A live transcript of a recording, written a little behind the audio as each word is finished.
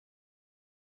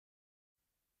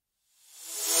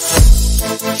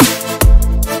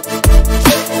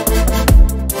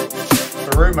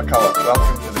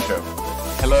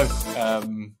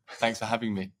Thanks for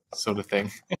having me, sort of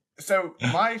thing. So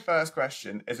my first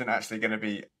question isn't actually going to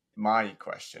be my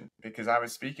question, because I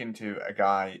was speaking to a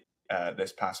guy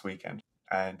this past weekend,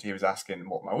 and he was asking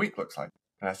what my week looks like.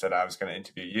 And I said I was going to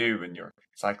interview you, and you're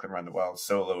cycling around the world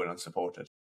solo and unsupported.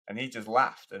 And he just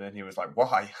laughed, and then he was like,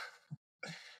 why?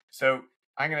 So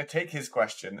I'm going to take his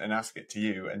question and ask it to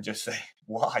you and just say,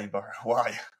 why, Boru?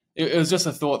 Why? It was just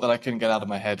a thought that I couldn't get out of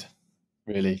my head,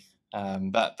 really.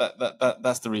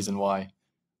 That's the reason why.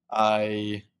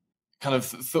 I kind of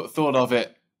thought of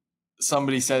it.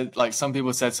 Somebody said, like, some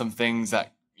people said some things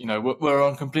that, you know, were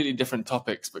on completely different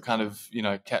topics, but kind of, you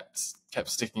know, kept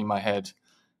sticking in my head.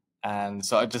 And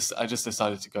so I just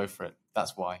decided to go for it.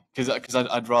 That's why, because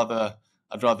I'd rather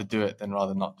do it than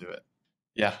rather not do it.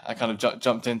 Yeah, I kind of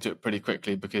jumped into it pretty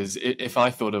quickly, because if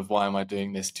I thought of why am I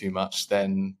doing this too much,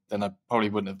 then I probably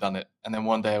wouldn't have done it, and then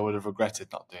one day I would have regretted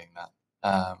not doing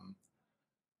that.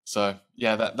 So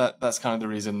yeah, that's kind of the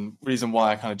reason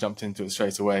why I kind of jumped into it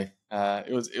straight away.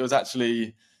 It was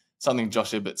actually something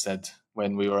Josh Ibbott said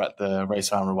when we were at the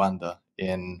race around Rwanda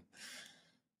in,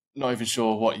 not even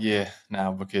sure what year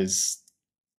now, because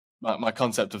my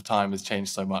concept of time has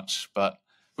changed so much. But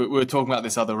we were talking about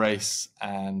this other race,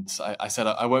 and I said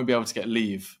I won't be able to get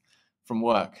leave from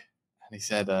work, and he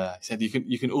said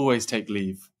you can always take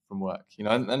leave from work, you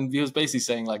know, and he was basically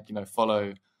saying, like, you know,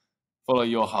 follow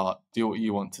your heart, do what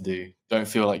you want to do. Don't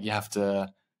feel like you have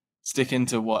to stick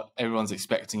into what everyone's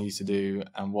expecting you to do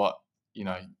and what, you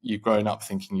know, you've grown up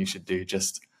thinking you should do.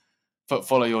 Just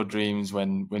follow your dreams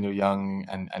when you're young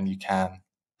and you can.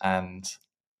 And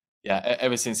yeah,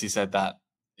 ever since he said that,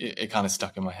 it kind of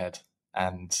stuck in my head.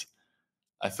 And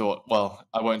I thought, well,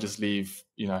 I won't just leave,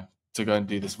 you know, to go and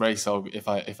do this race. If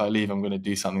I leave, I'm going to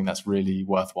do something that's really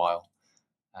worthwhile.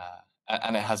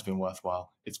 And it has been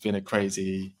worthwhile. It's been a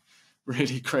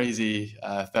really crazy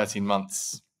 13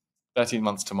 months. 13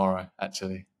 months tomorrow,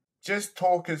 actually. Just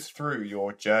talk us through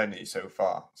your journey so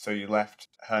far. So you left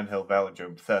Herne Hill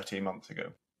Velodrome 13 months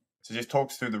ago. So just talk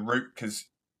us through the route, because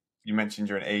you mentioned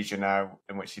you're in Asia now,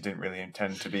 in which you didn't really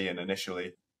intend to be in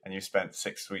initially, and you spent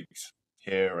 6 weeks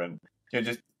here, and, you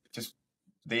know, just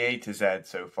the A to Z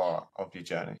so far of your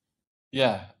journey.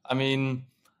 Yeah, I mean,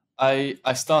 I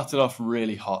started off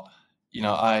really hot. You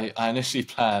know, I initially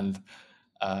planned,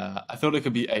 I thought it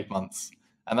could be 8 months,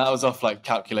 and that was off like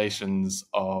calculations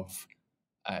of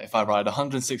if I ride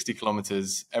 160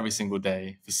 kilometers every single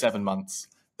day for 7 months,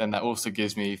 then that also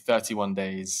gives me 31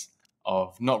 days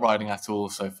of not riding at all.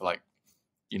 So for, like,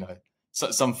 you know,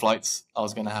 some flights I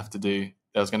was going to have to do,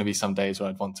 there was going to be some days where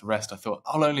I'd want to rest. I thought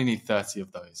I'll only need 30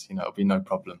 of those, you know, it'll be no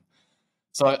problem.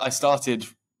 So I started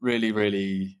really,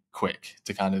 really quick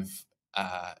to kind of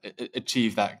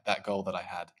achieve that goal that I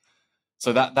had.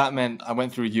 So that meant I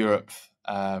went through Europe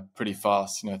pretty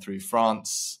fast, you know, through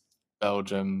France,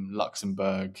 Belgium,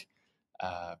 Luxembourg,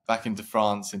 back into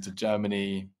France, into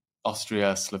Germany,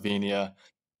 Austria, Slovenia,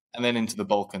 and then into the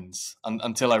Balkans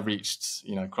until I reached,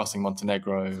 you know, crossing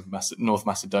Montenegro, North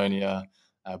Macedonia,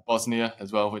 Bosnia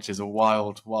as well, which is a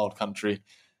wild, wild country,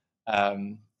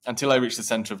 until I reached the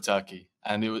center of Turkey.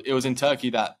 And it was in Turkey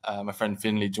that my friend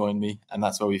Finley joined me, and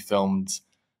that's where we filmed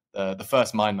the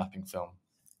first mind mapping film.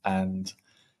 And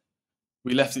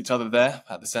we left each other there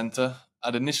at the center.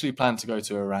 I'd initially planned to go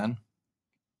to Iran,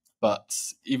 but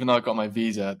even though I got my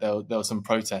visa, there was some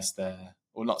protests there.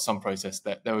 Well, not some protests.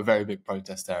 There were very big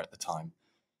protests there at the time.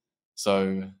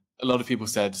 So a lot of people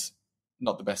said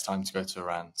not the best time to go to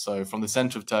Iran. So from the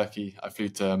center of Turkey, I flew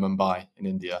to Mumbai in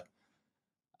India.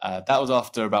 That was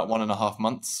after about 1.5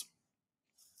 months.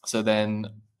 So then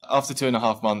after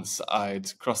 2.5 months,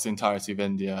 I'd crossed the entirety of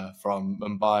India from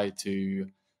Mumbai to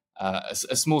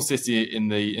a small city in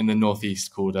the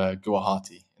northeast called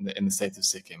Guwahati in the state of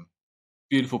Sikkim.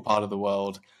 Beautiful part of the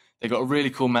world. They got a really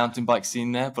cool mountain bike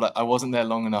scene there, but I wasn't there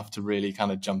long enough to really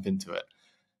kind of jump into it.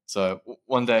 So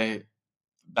one day,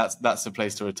 that's the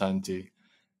place to return to.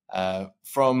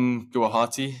 From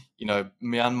Guwahati, you know,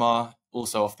 Myanmar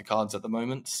also off the cards at the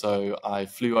moment. So I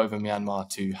flew over Myanmar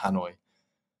to Hanoi.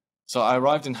 So I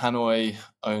arrived in Hanoi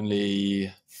only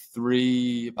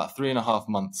about 3.5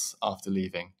 months after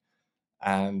leaving.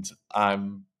 And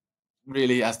I'm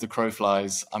really, as the crow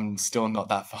flies, I'm still not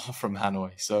that far from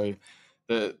Hanoi. So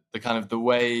the kind of the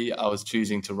way I was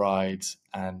choosing to ride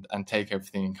and take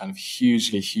everything kind of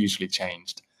hugely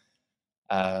changed.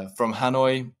 From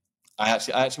Hanoi, I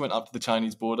actually went up to the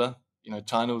Chinese border. You know,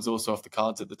 China was also off the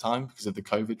cards at the time because of the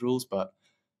COVID rules, but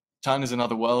China's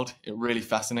another world. It really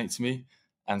fascinates me.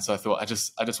 And so I thought, I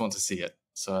just want to see it.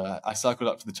 So I cycled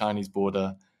up to the Chinese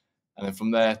border, and then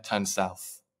from there turned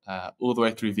south, all the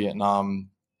way through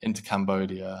Vietnam, into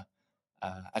Cambodia,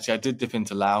 Actually, I did dip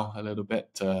into Laos a little bit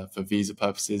for visa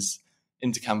purposes,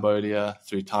 into Cambodia,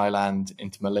 through Thailand,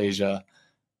 into Malaysia,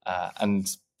 and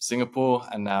Singapore,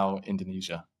 and now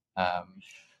Indonesia.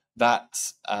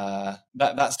 That's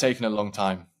taken a long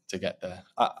time to get there.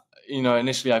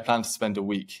 Initially I planned to spend a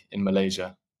week in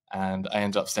Malaysia, and I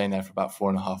ended up staying there for about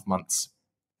 4.5 months.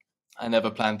 I never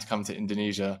planned to come to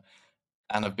Indonesia,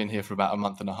 and I've been here for about a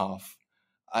month and a half.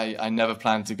 I never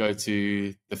planned to go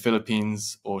to the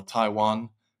Philippines or Taiwan,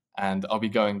 and I'll be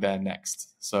going there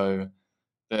next. So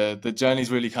the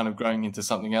journey's really kind of growing into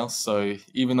something else. So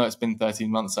even though it's been 13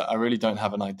 months, I really don't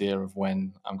have an idea of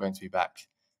when I'm going to be back,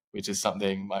 which is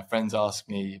something my friends ask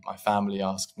me, my family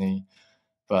ask me.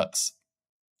 But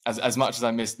as much as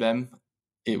I miss them,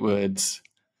 it would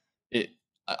it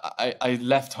I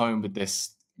left home with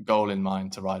this goal in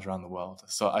mind to ride around the world.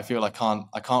 So I feel I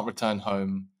can't return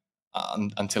home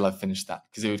until I've finished that,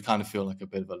 because it would kind of feel like a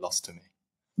bit of a loss to me.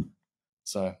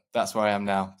 So that's where I am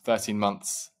now, 13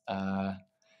 months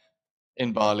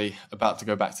in Bali, about to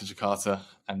go back to Jakarta,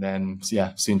 and then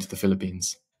soon to the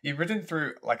Philippines. You've ridden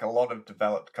through like a lot of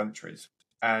developed countries,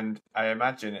 and I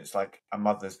imagine it's like a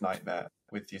mother's nightmare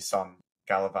with your son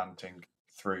gallivanting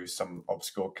through some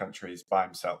obscure countries by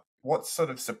himself. What sort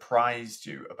of surprised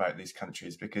you about these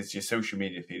countries? Because your social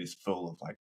media feed is full of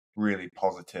like really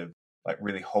positive, like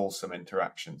really wholesome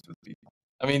interactions with people.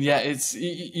 I mean, yeah, it's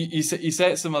you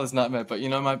say it's a mother's nightmare, but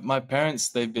my parents,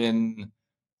 they've been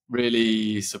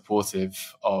really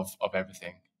supportive of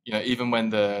everything. Even when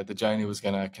the journey was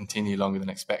going to continue longer than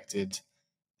expected,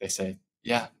 they say,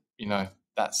 yeah,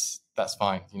 that's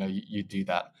fine. You do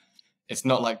that. It's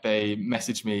not like they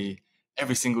message me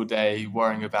every single day,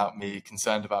 worrying about me,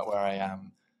 concerned about where I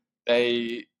am.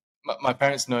 My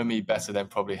parents know me better than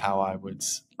probably how I would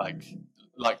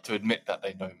like to admit that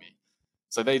they know me.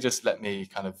 So they just let me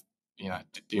kind of,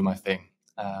 do my thing.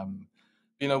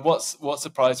 What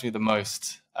surprised me the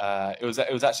most? It was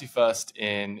actually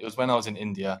it was when I was in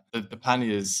India. The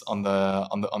panniers on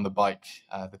the bike,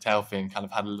 the tail fin kind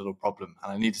of had a little problem,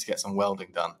 and I needed to get some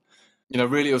welding done.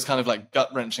 Really, it was kind of like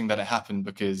gut wrenching that it happened,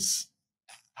 because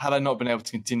had I not been able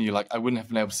to continue, like I wouldn't have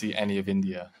been able to see any of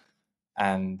India,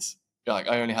 and like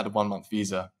I only had a 1 month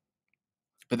visa.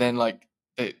 But then like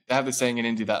they have this saying in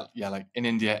India that like in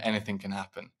India anything can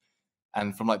happen,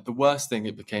 and from like the worst thing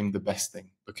it became the best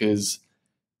thing, because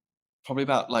probably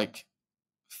about like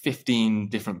 15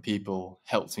 different people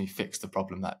helped me fix the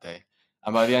problem that day.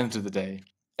 And by the end of the day,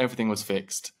 everything was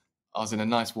fixed. I was in a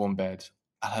nice warm bed.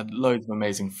 I had loads of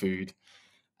amazing food.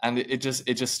 And it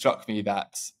just struck me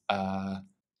that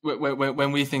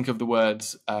when we think of the word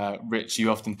rich, you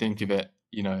often think of it,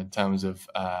 in terms of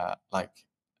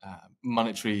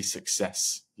monetary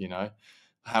success.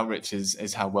 How rich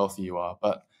is how wealthy you are,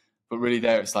 but really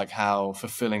there it's like how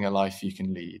fulfilling a life you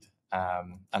can lead,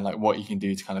 and like what you can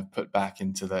do to kind of put back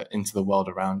into the world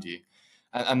around you,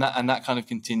 and that kind of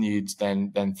continued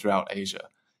then throughout Asia.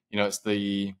 It's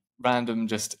the random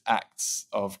just acts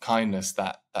of kindness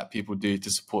that people do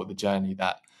to support the journey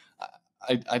that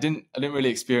I didn't really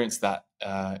experience that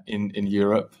in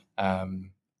Europe.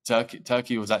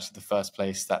 Turkey was actually the first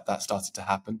place that started to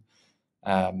happen.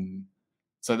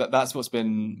 So that's what's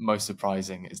been most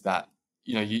surprising, is that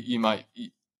you might,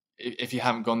 if you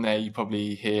haven't gone there, you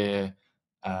probably hear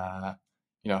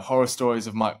horror stories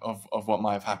of what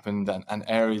might have happened, and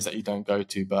areas that you don't go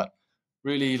to, but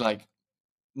really like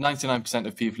 99%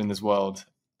 of people in this world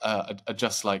are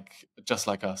just like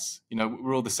us.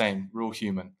 We're all the same. We're all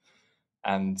human,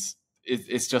 and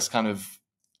it's just kind of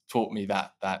taught me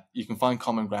that you can find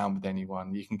common ground with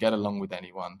anyone. You can get along with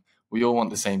anyone. We all want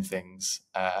the same things.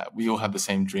 We all have the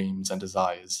same dreams and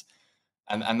desires,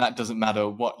 and that doesn't matter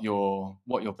what your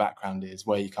background is,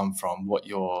 where you come from, what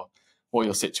your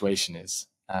situation is.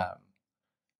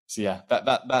 So yeah,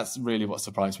 that's really what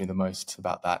surprised me the most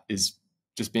about that, is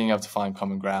just being able to find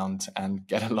common ground and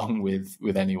get along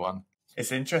with anyone.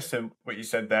 It's interesting what you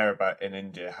said there about in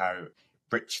India, how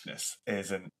richness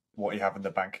isn't what you have in the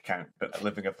bank account, but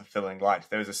living a fulfilling life.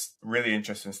 There was a really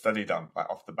interesting study done like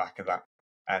off the back of that,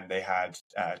 and they had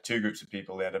two groups of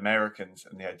people. They had Americans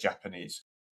and they had Japanese,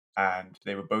 and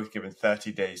they were both given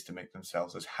 30 days to make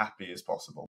themselves as happy as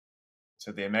possible.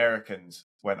 So the Americans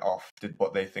went off, did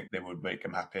what they think they would make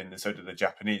them happy, and so did the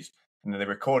Japanese. And then they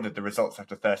recorded the results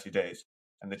after 30 days.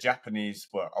 And the Japanese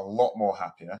were a lot more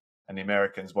happier, and the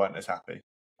Americans weren't as happy.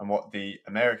 And what the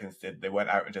Americans did, they went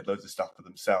out and did loads of stuff for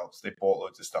themselves. They bought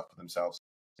loads of stuff for themselves.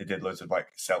 They did loads of like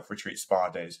self-retreat spa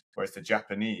days. Whereas the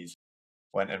Japanese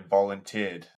went and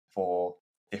volunteered for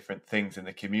different things in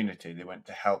the community. They went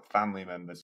to help family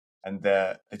members. And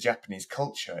the Japanese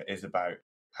culture is about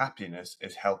happiness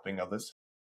is helping others.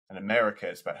 and America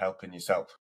is about helping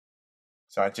yourself.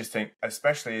 So I just think,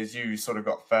 especially as you sort of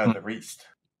got Mm. further east,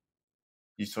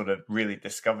 you sort of really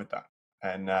discovered that,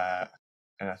 and I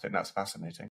think that's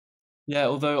fascinating. Yeah,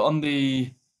 although on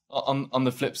the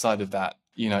flip side of that,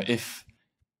 if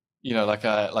like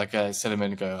I said a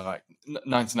minute ago, like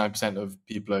 99% of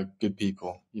people are good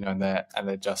people, and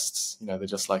they're just they're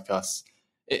just like us.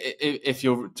 If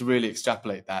you're to really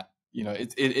extrapolate that,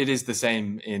 it is the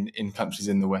same in countries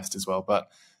in the West as well. But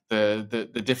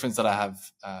the difference that I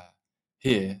have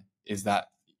here is that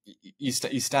you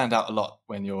stand out a lot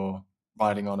when you're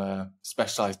riding on a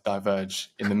specialized diverge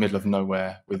in the middle of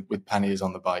nowhere with panniers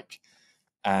on the bike.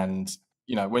 And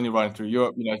when you're riding through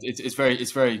Europe,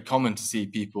 it's very common to see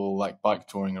people like bike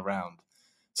touring around.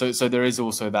 So there is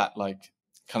also that like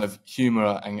kind of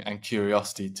humor and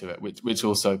curiosity to it, which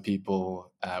also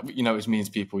people which means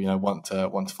people want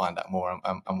to find out more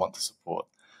and want to support.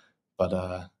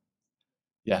 But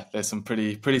yeah, there's some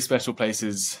pretty special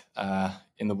places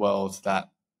in the world that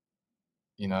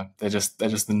they're just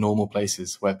the normal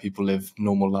places where people live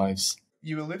normal lives.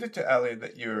 You alluded to earlier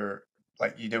that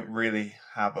you don't really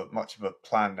have much of a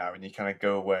plan now, and you kind of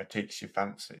go where it takes your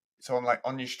fancy. So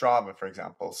on your Strava, for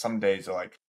example, some days are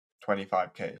like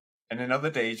 25K, and then other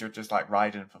days you're just like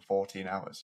riding for 14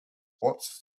 hours.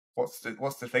 What's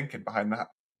the thinking behind that?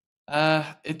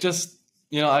 It just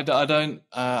I don't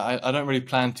really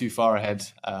plan too far ahead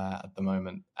at the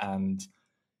moment, and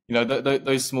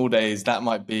those small days, that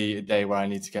might be a day where I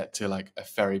need to get to like a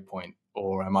ferry point,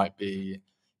 or I might be,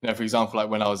 for example, like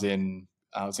when I was in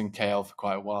KL for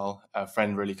quite a while. A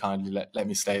friend really kindly let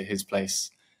me stay at his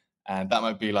place, and that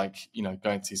might be like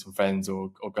going to see some friends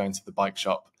or going to the bike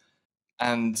shop.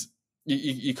 And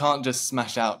you can't just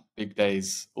smash out big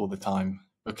days all the time,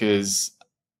 because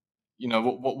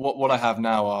what I have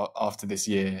now after this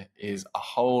year is a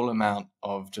whole amount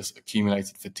of just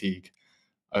accumulated fatigue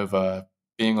over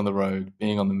being on the road,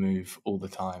 being on the move all the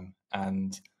time.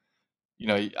 And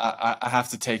I have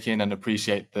to take in and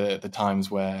appreciate the times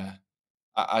where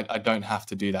I don't have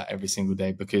to do that every single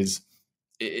day, because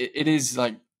it is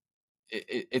like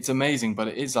it's amazing, but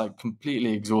it is like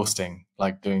completely exhausting,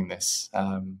 like doing this.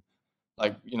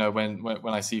 Like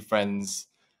when I see friends,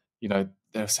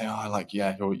 they'll say, "Oh, like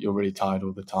yeah, you're really tired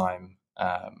all the time."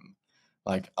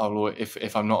 Like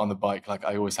if I'm not on the bike, like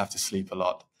I always have to sleep a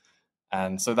lot,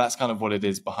 and so that's kind of what it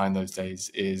is behind those days.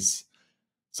 Is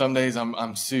some days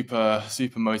I'm super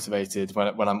motivated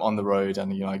when I'm on the road,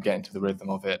 and I get into the rhythm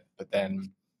of it. But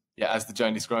then, yeah, as the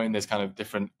journey's growing, there's kind of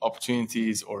different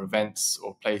opportunities or events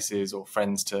or places or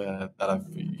friends that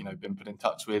I've been put in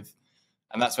touch with,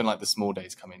 and that's when like the small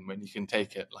days come in, when you can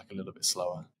take it like a little bit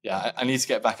slower. Yeah, I need to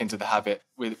get back into the habit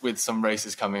with some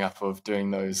races coming up of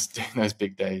doing those doing those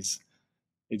big days.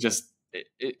 It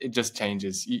just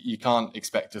changes. You can't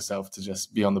expect yourself to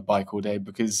just be on the bike all day,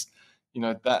 because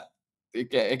that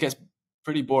it gets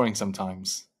pretty boring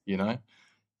sometimes. You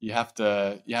have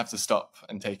to stop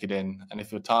and take it in, and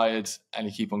if you're tired and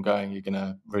you keep on going, you're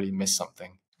gonna really miss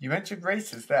something. You mentioned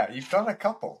races there. You've done a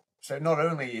couple. So not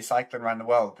only are you cycling around the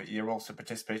world, but you're also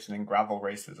participating in gravel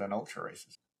races and ultra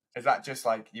races. Is that just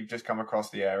like you've just come across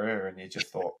the area and you just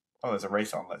thought, oh, there's a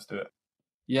race on, let's do it?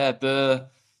 Yeah, the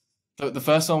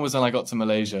first one was when I got to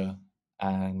Malaysia,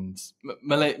 and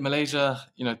Malaysia.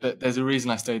 There's a reason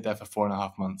I stayed there for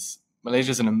 4.5 months.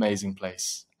 Malaysia is an amazing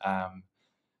place.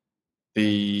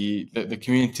 The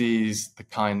communities, the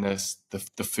kindness,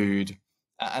 the food,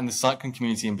 and the cycling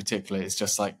community in particular is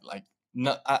just like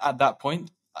no, at that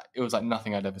point it was like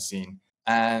nothing I'd ever seen.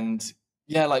 And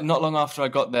yeah, like not long after I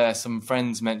got there, some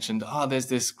friends mentioned, there's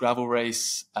this gravel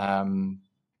race, in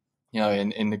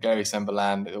the Gary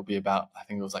Semberland. It'll be about, I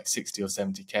think it was like 60 or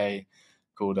 70K,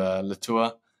 called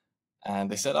Latour.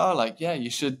 And they said, oh, like yeah, you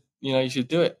should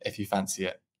do it if you fancy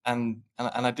it. And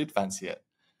I did fancy it.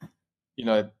 you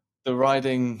know the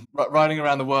riding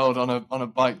around the world on a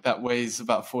bike that weighs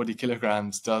about 40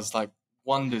 kilograms does like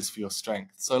wonders for your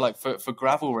strength. So like for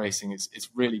gravel racing, it's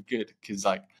really good, because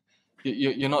like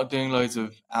you're not doing loads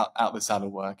of out the saddle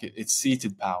work. It's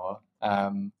seated power,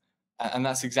 and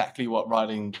that's exactly what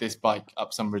riding this bike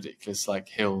up some ridiculous like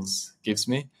hills gives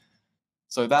me.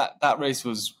 So that race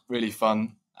was really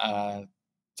fun.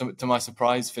 To my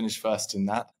surprise, finished first in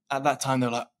that. At that time, they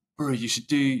were like, "Bro, you should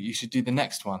do the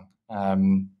next one,"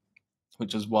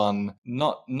 which was one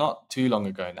not too long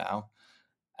ago now.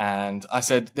 And I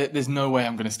said, "There's no way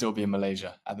I'm going to still be in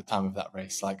Malaysia at the time of that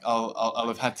race. Like, I'll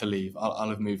have had to leave. I'll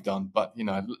have moved on." But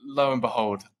lo and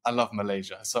behold, I love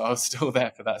Malaysia, so I was still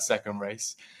there for that second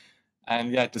race.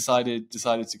 And yeah, decided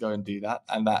to go and do that,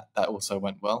 and that also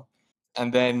went well.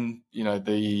 And then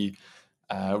the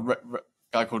uh,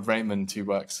 guy called Raymond who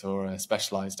works for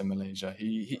Specialized in Malaysia.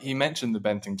 He mentioned the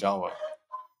Benteng Jawa,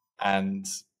 and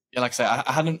yeah, like I say,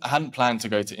 I hadn't planned to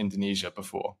go to Indonesia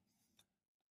before.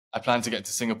 I planned to get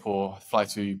to Singapore, fly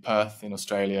to Perth in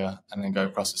Australia, and then go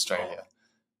across Australia.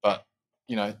 But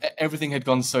everything had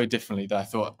gone so differently that I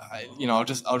thought, I'll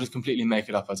just completely make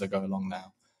it up as I go along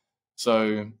now.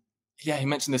 So yeah, he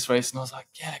mentioned this race, and I was like,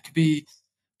 yeah, it could be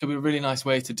a really nice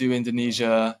way to do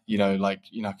Indonesia.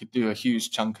 I could do a huge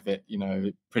chunk of it,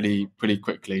 pretty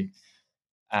quickly.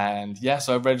 And yeah,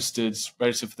 so I registered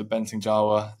for the Benteng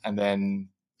Jawa, and then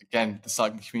again, the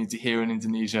cycling community here in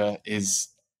Indonesia is,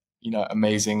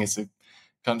 amazing. It's a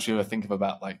country I think of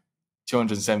about like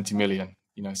 270 million.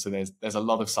 So there's a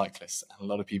lot of cyclists and a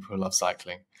lot of people who love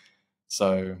cycling.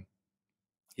 So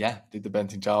yeah, did the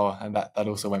Benteng Jawa, and that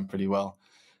also went pretty well.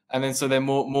 And then so then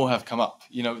more have come up.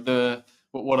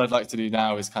 What I'd like to do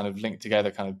now is kind of link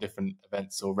together kind of different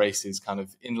events or races kind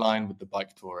of in line with the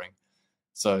bike touring.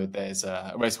 So there's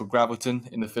a race called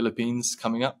Gravelton in the Philippines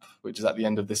coming up, which is at the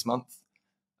end of this month,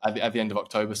 at the end of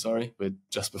October, sorry, we're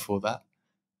just before that.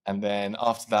 And then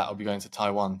after that, I'll be going to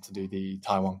Taiwan to do the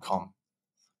Taiwan Com,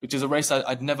 which is a race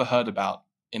I'd never heard about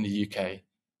in the UK.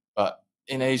 But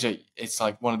in Asia, it's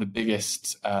like one of the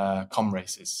biggest Com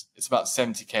races. It's about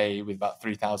 70K with about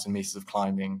 3,000 meters of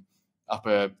climbing up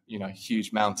a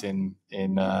huge mountain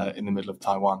in the middle of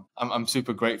Taiwan. I'm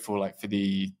super grateful for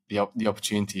the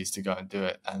opportunities to go and do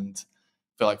it, and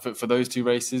feel like for those two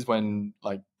races, when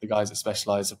like the guys at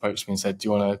Specialized approached me and said, do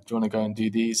you want to go and do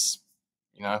these?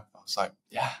 I was like,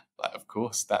 yeah, of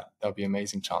course, that'll be an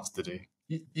amazing chance to do.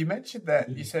 You mentioned that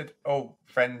you said,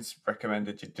 friends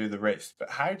recommended you do the race,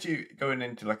 but how do you going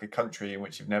into like a country in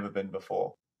which you've never been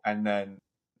before and then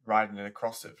riding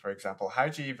across it, for example? How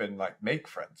do you even make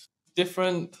friends?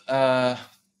 Different. It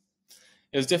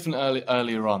was different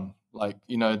earlier on.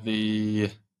 The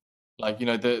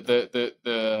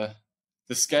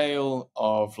scale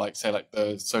of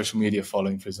the social media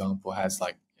following, for example, has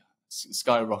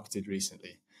skyrocketed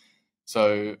recently.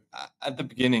 So at the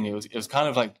beginning, it was kind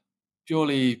of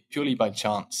purely by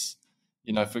chance.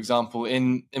 For example,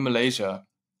 in Malaysia,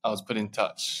 I was put in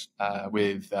touch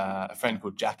with a friend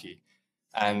called Jackie,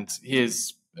 and he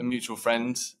is a mutual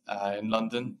friend in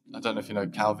London. I don't know if you know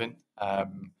Calvin.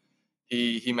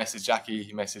 He messaged Jackie.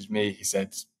 He messaged me. He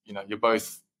said, you're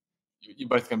both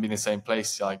going to be in the same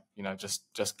place.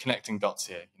 Just connecting dots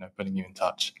here. Putting you in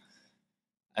touch.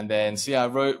 And then so yeah, I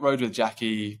rode with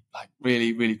Jackie.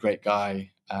 Really, really great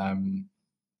guy. And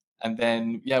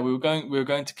then yeah, we were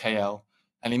going to KL,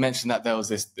 and he mentioned that there was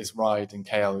this ride in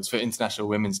KL. It was for International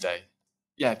Women's Day.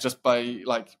 Yeah, just by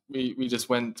we just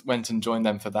went and joined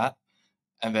them for that.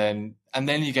 And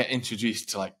then you get introduced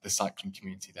to the cycling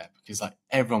community there, because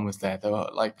everyone was there. There were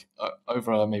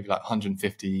over maybe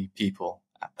 150 people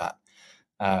at that.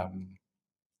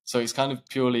 So it's kind of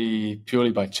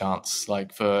purely by chance,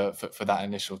 for that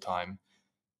initial time.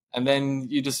 And then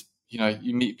you just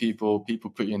you meet people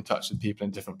put you in touch with people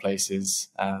in different places.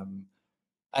 And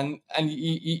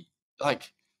you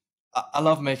I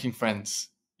love making friends.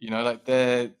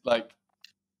 They're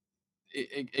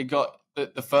it got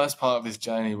the first part of this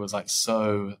journey was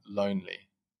so lonely,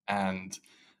 and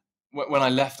when I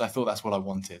left, I thought that's what I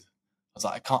wanted. I was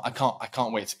like, I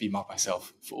can't wait to be by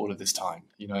myself for all of this time,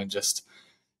 and just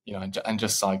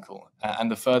cycle.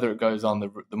 And the further it goes on,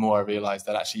 the more I realize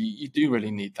that actually you do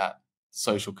really need that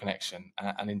social connection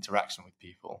and interaction with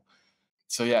people.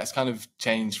 So yeah, it's kind of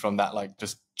changed from that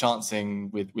just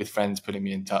chancing with friends putting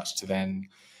me in touch to then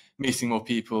meeting more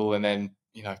people, and then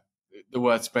the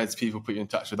word spreads. People put you in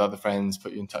touch with other friends,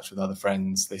 put you in touch with other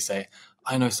friends. They say,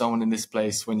 I know someone in this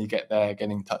place. When you get there, get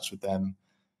in touch with them.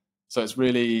 So it's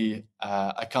really,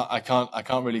 I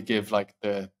can't really give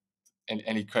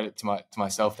any credit to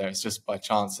myself there. It's just by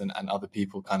chance and other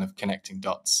people kind of connecting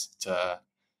dots to,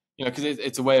 because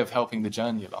it's a way of helping the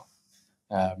journey along.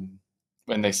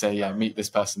 When they say, yeah, meet this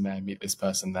person there, meet this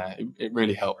person there, it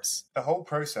really helps. The whole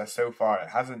process so far, it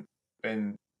hasn't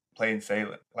been plain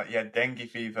sailing. You had dengue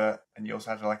fever, and you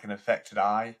also had an affected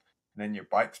eye, and then your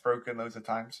bike's broken loads of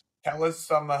times. Tell us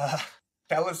some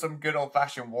good old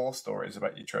fashioned war stories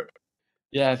about your trip.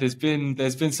 Yeah, there's been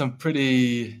some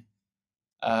pretty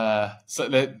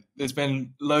there's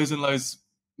been loads and loads,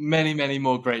 many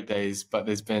more great days, but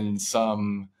there's been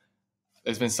some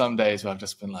days where I've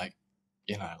just been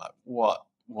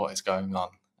what is going on?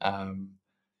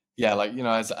 Yeah,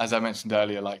 as I mentioned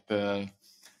earlier, the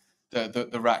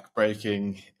rack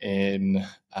breaking in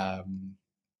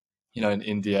in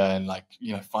India, and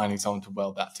finding someone to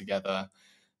weld that together.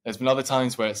 There's been other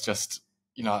times where it's just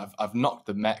I've knocked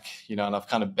the mech, and I've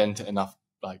kind of bent it enough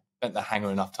bent the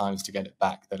hanger enough times to get it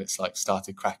back that it's like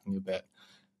started cracking a bit.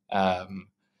 Um,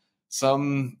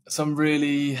 some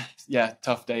really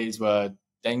tough days where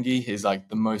dengue is like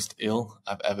the most ill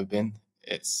I've ever been.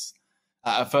 It's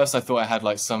at first I thought I had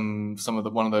like some of the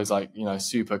one of those like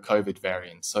super COVID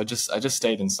variants. So I just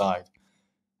stayed inside,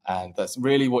 and that's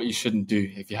really what you shouldn't do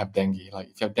if you have dengue. Like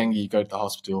if you have dengue, you go to the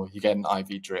hospital, you get an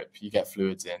IV drip, you get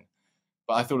fluids in.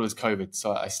 But I thought it was COVID,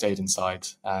 so I stayed inside.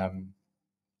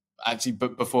 Actually,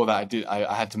 but before that,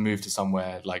 I had to move to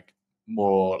somewhere like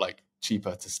more like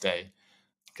cheaper to stay,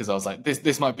 because I was like,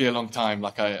 this might be a long time.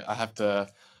 Like I have to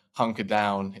hunker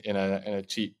down in a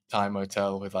cheap Thai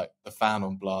motel with like the fan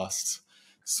on blast,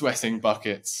 sweating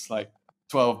buckets, like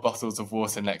 12 bottles of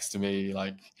water next to me,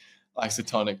 like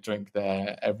isotonic drink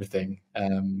there, everything.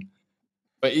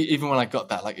 But even when I got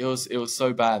that, like it was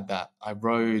so bad that I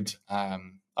rode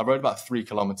about 3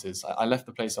 kilometers. I left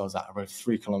the place I was at. I rode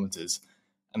 3 kilometers,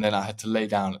 and then I had to lay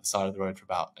down at the side of the road for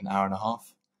about an hour and a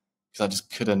half because I just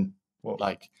couldn't. Whoa.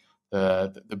 Like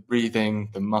the breathing,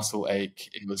 the muscle ache.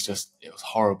 It was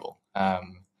horrible.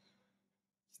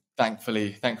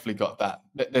 Thankfully got that.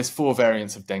 There's 4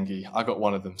 variants of dengue. I got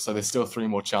one of them, so there's still 3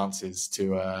 more chances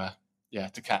to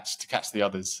catch the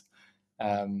others.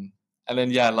 And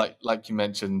then like you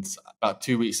mentioned, about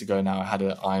 2 weeks ago now, I had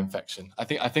an eye infection. I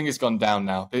think it's gone down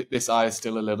now. This eye is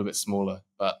still a little bit smaller,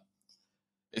 but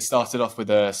it started off with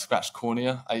a scratched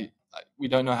cornea. We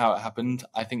don't know how it happened.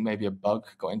 I think maybe a bug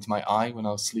got into my eye when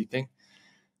I was sleeping.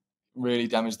 Really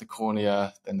damaged the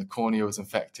cornea. Then the cornea was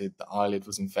infected. The eyelid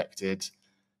was infected,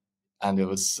 and it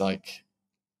was like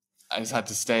I just had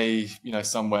to stay,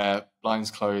 somewhere,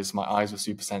 blinds closed. My eyes were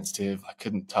super sensitive. I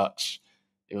couldn't touch.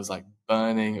 It was like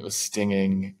burning. It was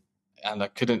stinging, and I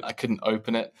couldn't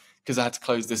open it because I had to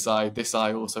close this eye. This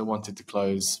eye also wanted to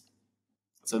close.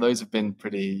 So those have been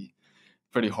pretty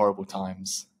horrible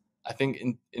times. I think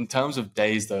in terms of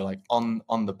days though, like on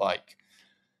the bike,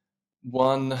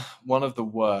 one of the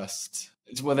worst.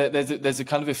 Well, there's a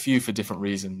kind of a few for different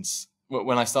reasons.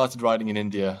 When I started riding in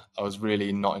India, I was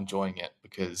really not enjoying it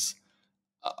because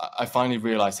I finally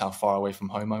realized how far away from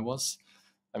home I was.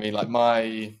 I mean, like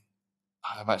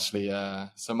I've actually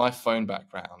so my phone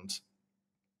background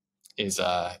is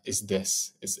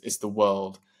the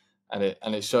world, and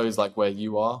it shows like where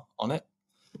you are on it.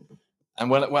 And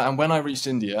when I reached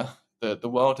India, the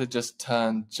world had just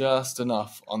turned just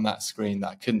enough on that screen that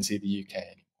I couldn't see the UK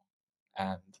anymore.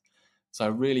 And so I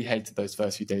really hated those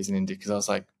first few days in India because I was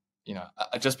like,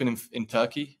 I'd just been in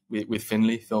Turkey with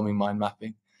Finley filming mind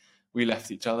mapping. We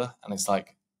left each other, and it's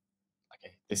like,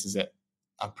 okay, this is it.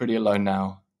 I'm pretty alone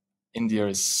now. India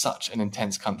is such an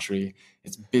intense country.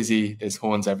 It's busy. There's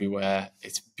horns everywhere.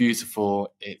 It's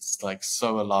beautiful. It's like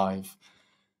so alive.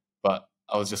 But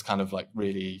I was just kind of like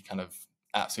really kind of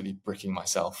absolutely bricking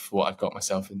myself for what I'd got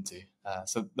myself into.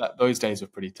 So those days were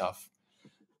pretty tough.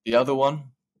 The other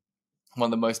one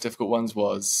of the most difficult ones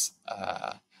was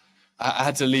I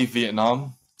had to leave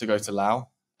Vietnam to go to Laos.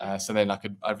 So then I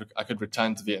could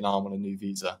return to Vietnam on a new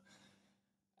visa.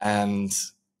 And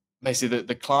basically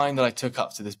the climb that I took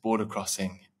up to this border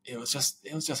crossing, it was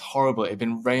just horrible. It had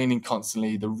been raining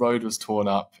constantly. The road was torn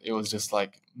up. It was just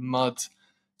like mud,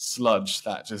 sludge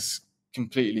that just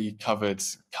completely covered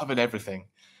everything.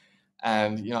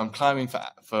 And I'm climbing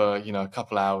for a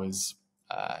couple hours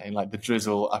in like the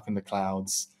drizzle up in the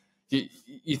clouds.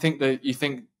 You think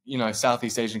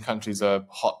Southeast Asian countries are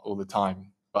hot all the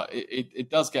time, but it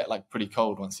does get like pretty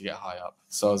cold once you get high up.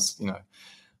 So I was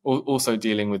also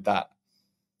dealing with that.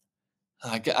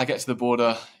 I get to the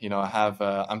border. I have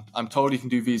I'm told you can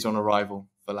do visa on arrival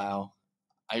for Laos.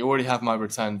 I already have my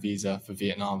return visa for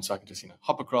Vietnam, so I could just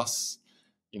hop across,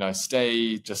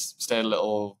 stay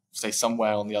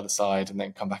somewhere on the other side, and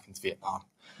then come back into Vietnam.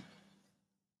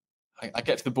 I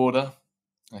get to the border,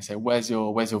 and I say, "Where's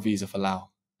your visa for Laos?"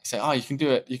 I say, "Oh, you can do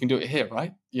it here,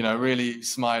 right?" Really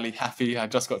smiley, happy. I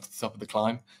just got to the top of the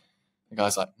climb. The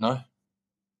guy's like, "No,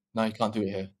 you can't do it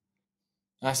here."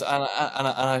 And I said,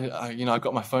 I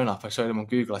got my phone up. I showed him on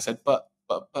Google. I said, "But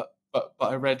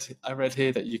I read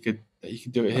here that you could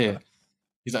do it here."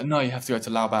 He's like, "No, you have to go to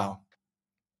Lao Bao,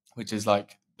 which is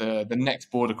like the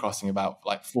next border crossing about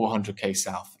like 400k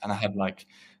south." And I had like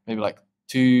maybe like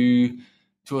two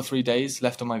or 3 days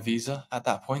left on my visa at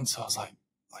that point. So I was like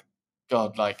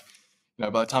God, like by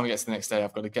the time I get to the next day,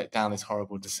 I've got to get down this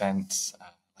horrible descent,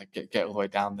 like get all the way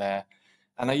down there.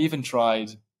 And I even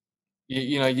tried.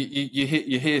 You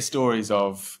hear stories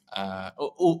of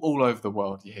all over the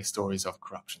world. You hear stories of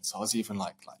corruption. So I was even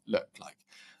like, look, like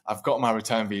I've got my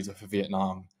return visa for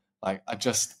Vietnam. Like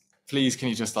please, can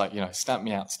you just stamp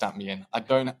me out, stamp me in? I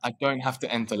don't have to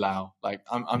enter Laos. Like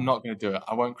I'm not going to do it.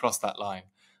 I won't cross that line.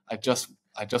 I just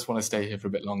want to stay here for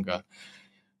a bit longer.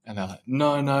 And they're like,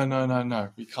 no,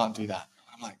 we can't do that.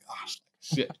 I'm like, oh,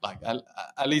 shit. Like,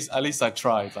 at least I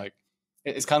tried. Like,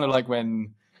 it's kind of like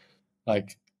when,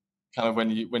 like, kind of when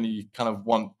you kind of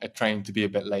want a train to be a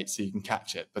bit late so you can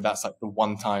catch it, but that's like the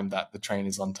one time that the train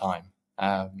is on time.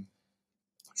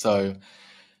 So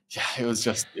yeah, it was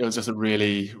just a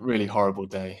really, really horrible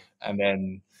day. And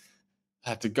then I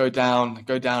had to go down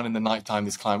in the nighttime,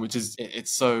 this climb, which is,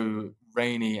 it's so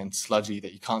rainy and sludgy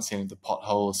that you can't see any of the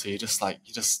potholes. So you're just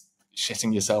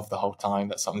shitting yourself the whole time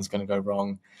that something's going to go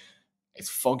wrong. It's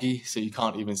foggy, so you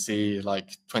can't even see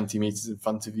like 20 meters in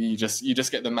front of you. You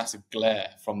just get the massive glare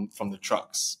from the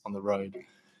trucks on the road.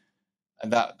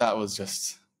 And that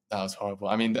was horrible.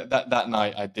 I mean, that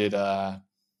night I did, I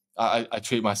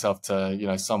treat myself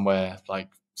to, somewhere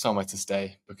to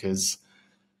stay, because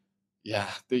yeah,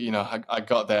 I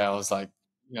got there, I was like,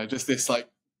 just this like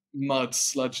mud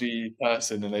sludgy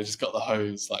person, and they just got the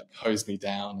hosed me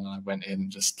down, and I went in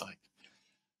and just like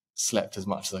slept as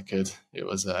much as I could. It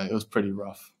was pretty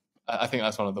rough. I think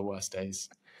that's one of the worst days.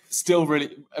 Still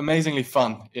really amazingly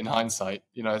fun in hindsight,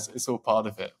 it's all part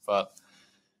of it, but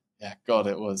yeah, God,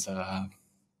 it was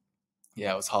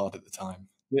it was hard at the time.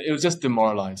 It was just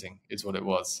demoralizing is what it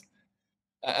was.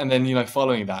 And then,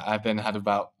 following that, I then had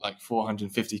about like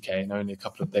 450k in only a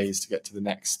couple of days to get to the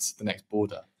next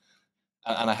border.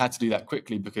 And I had to do that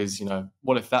quickly because,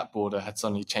 what if that border had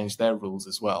suddenly changed their rules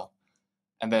as well?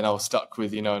 And then I was stuck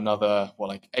with, another,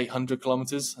 800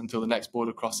 kilometers until the next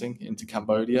border crossing into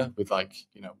Cambodia with like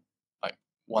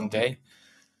 1 day.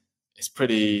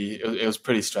 It was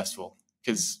pretty stressful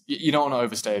because you don't want to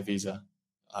overstay a visa.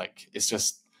 Like, it's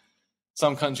just,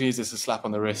 some countries it's a slap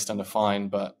on the wrist and a fine,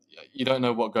 but you don't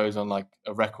know what goes on like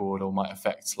a record or might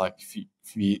affect like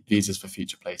visas for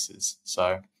future places.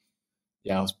 So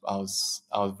yeah, I was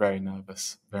very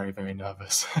nervous, very, very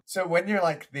nervous. So when you're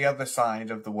like the other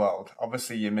side of the world,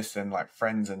 obviously you're missing like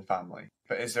friends and family.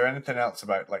 But is there anything else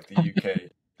about like the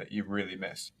UK that you really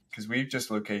miss? Because we've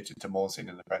just located to Morzine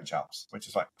in the French Alps, which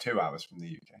is like 2 hours from the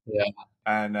UK. Yeah.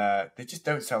 And they just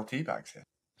don't sell tea bags here.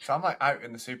 So I'm like out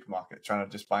in the supermarket trying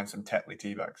to just find some Tetley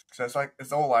tea bags. So it's like,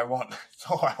 it's all I want. It's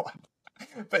all I want.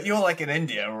 But you're like in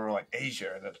India or like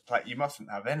Asia, and it's like you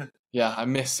mustn't have anything. Yeah, I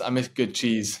miss good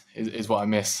cheese is what I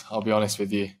miss. I'll be honest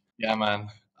with you. Yeah, man,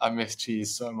 I miss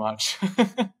cheese so much.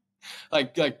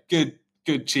 like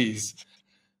good cheese.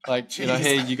 Like cheese.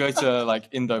 Here you go to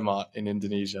like Indomart in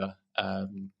Indonesia,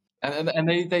 and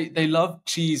they love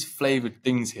cheese flavored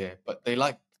things here, but they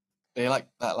like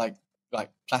that like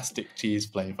plastic cheese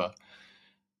flavor.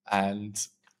 And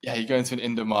yeah, you go into an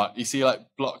Indomart, you see like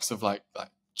blocks of like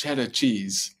cheddar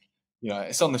cheese.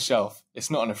 It's on the shelf.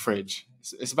 It's not in a fridge.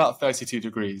 It's about 32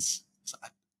 degrees.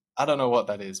 I don't know what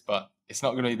that is, but it's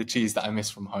not going to be the cheese that I miss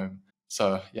from home.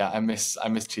 So yeah, I miss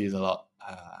cheese a lot.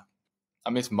 I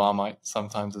miss Marmite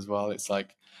sometimes as well. It's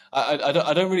like I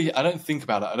don't think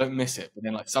about it. I don't miss it, but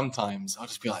then like sometimes I'll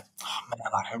just be like, oh man,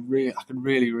 like I could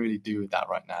really do with that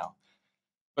right now.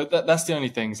 But that's the only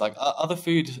things. Like other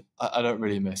food, I don't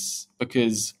really miss,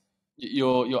 because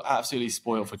you're absolutely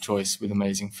spoiled for choice with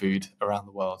amazing food around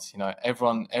the world.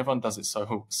 Everyone does it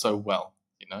so well.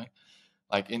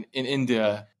 Like in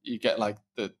India, you get like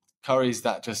the curries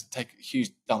that just take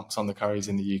huge dumps on the curries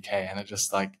in the UK, and it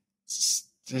just like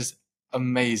just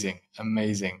amazing.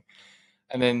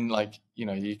 And then like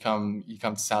you come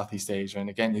to Southeast Asia, and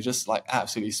again you're just like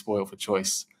absolutely spoiled for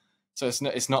choice. So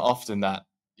it's not often that.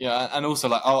 And also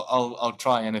like I'll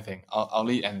try anything.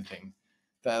 I'll eat anything.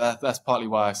 That's partly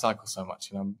why I cycle so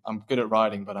much. I'm good at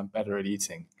riding, but I'm better at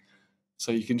eating.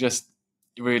 So you can just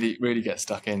really get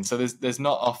stuck in. So there's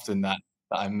not often that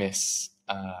I miss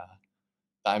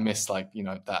like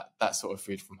that sort of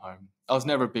food from home. I was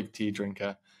never a big tea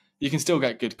drinker. You can still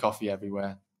get good coffee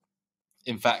everywhere.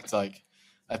 In fact, like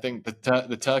I think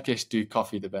the Turkish do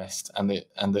coffee the best, and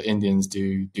the Indians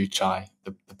do chai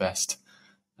the best.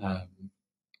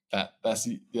 That's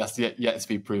yet to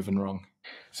be proven wrong.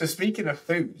 So speaking of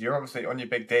food, you're obviously on your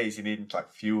big days, you need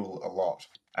like fuel a lot,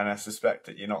 and I suspect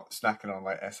that you're not snacking on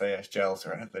like SAS gels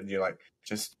or anything. You're like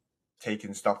just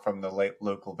taking stuff from the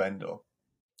local vendor.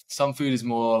 Some food is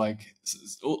more like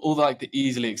all like the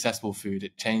easily accessible food.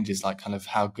 It changes like kind of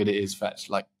how good it is for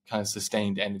like kind of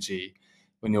sustained energy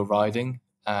when you're riding.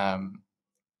 So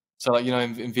like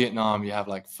in Vietnam you have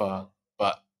like pho,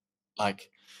 but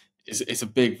like it's a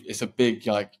big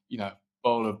like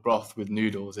bowl of broth with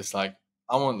noodles. It's like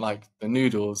I want like the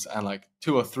noodles and like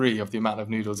 2 or 3 of the amount of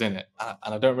noodles in it,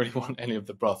 and I don't really want any of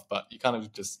the broth. But you kind of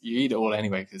you eat it all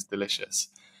anyway because it's delicious.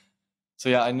 So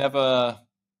yeah, I never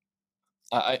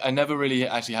really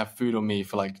actually have food on me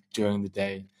for like during the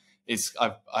day.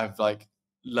 I've like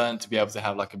learned to be able to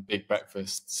have like a big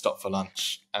breakfast, stop for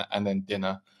lunch, and then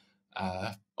dinner.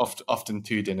 Often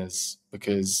two dinners,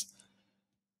 because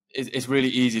it's really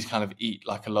easy to kind of eat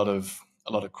like a lot of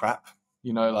crap,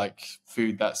 like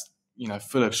food that's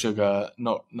full of sugar,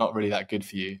 not really that good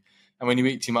for you. And when you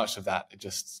eat too much of that, it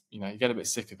just you get a bit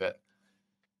sick of it.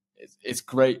 It's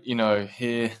great,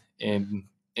 here in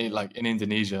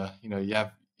Indonesia,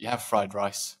 you have fried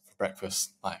rice for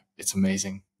breakfast. Like, it's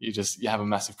amazing. You have a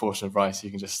massive portion of rice.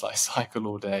 You can just like cycle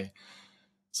all day.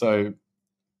 So,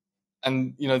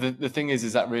 and the thing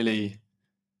is that really,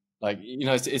 like,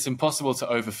 it's impossible to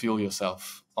overfuel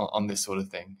yourself on this sort of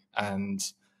thing. And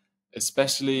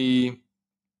especially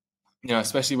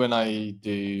especially when I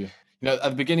do, at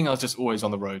the beginning I was just always on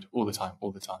the road all the time.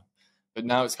 But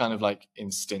now it's kind of like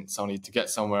in stints. I'll need to get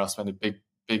somewhere, I'll spend a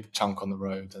big chunk on the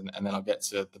road, and then I'll get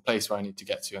to the place where I need to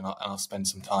get to, and I'll spend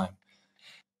some time.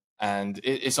 And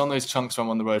it's on those chunks where I'm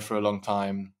on the road for a long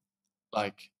time.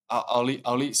 Like, I'll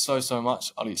eat so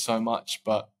much,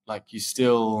 but like you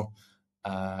still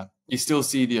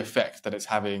see the effect that it's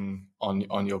having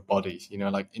on your body,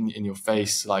 like in your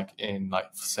face, like in, like,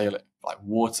 say, like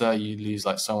water, you lose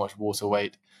like so much water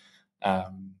weight.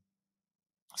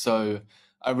 So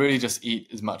I really just eat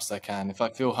as much as I can. If I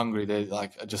feel hungry,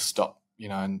 I just stop,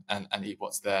 and eat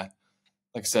what's there.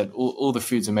 Like I said, all the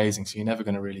food's amazing, so you're never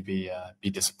going to really be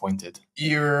disappointed.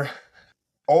 You're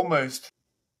almost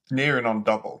nearing on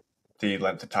double the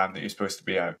length of time that you're supposed to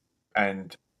be out,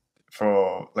 and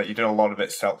for like, you did a lot of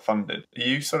it self-funded.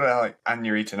 You sort of like, and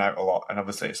you're eating out a lot, and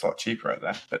obviously it's a lot cheaper out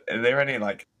there. But are there any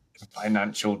like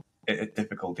financial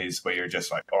difficulties where you're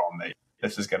just like, oh mate,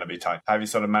 this is going to be tight? How have you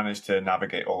sort of managed to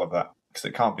navigate all of that? Because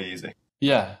it can't be easy.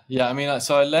 Yeah. I mean,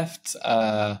 so I left.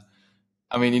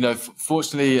 I mean,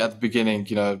 fortunately at the beginning,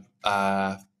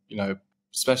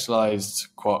 Specialized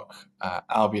Quack,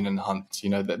 Albion and Hunt,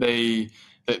 that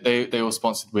they were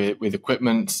sponsored with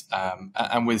equipment,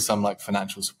 and with some like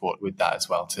financial support with that as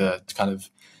well, to kind of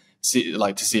see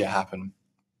it happen.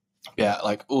 Yeah,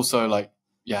 like also like,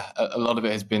 yeah, a lot of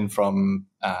it has been from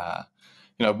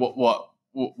what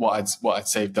I'd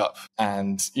saved up.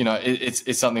 And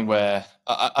it's something where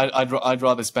I'd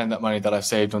rather spend that money that I've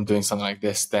saved on doing something like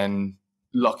this than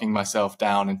locking myself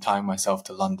down and tying myself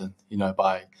to London,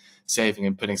 by saving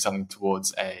and putting something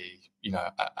towards a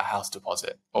house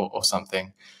deposit or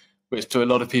something, which to a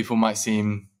lot of people might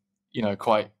seem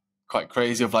quite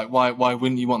crazy, of like, why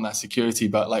wouldn't you want that security?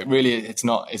 But like, really, it's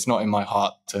not in my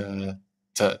heart to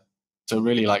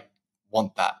really like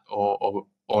want that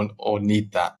or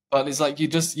need that. But it's like,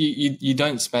 you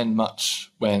don't spend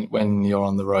much when you're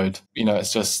on the road.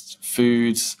 It's just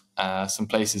food, some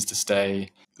places to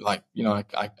stay. Like,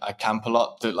 I camp a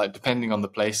lot. Like, depending on the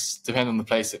place,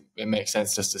 it makes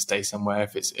sense just to stay somewhere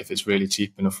if it's really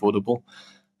cheap and affordable.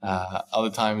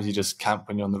 Other times you just camp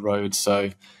when you're on the road.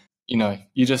 So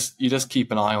you just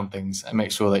keep an eye on things and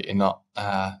make sure that you're not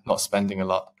spending a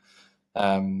lot.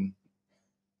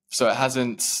 So it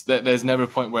hasn't. There's never a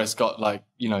point where it's got like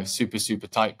super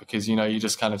tight, because you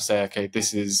just kind of say, okay,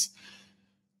 this is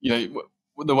the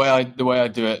way I do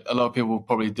it. A lot of people will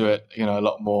probably do it a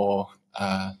lot more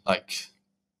like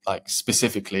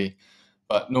specifically.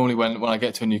 But normally when I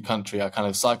get to a new country, I kind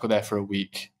of cycle there for a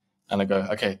week, and I go,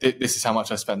 okay, this is how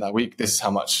much I spent that week. This is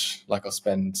how much like I'll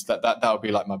spend. That would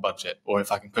be like my budget. Or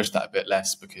if I can push that a bit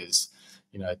less because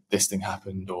this thing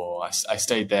happened, or I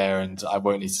stayed there and I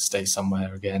won't need to stay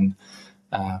somewhere again.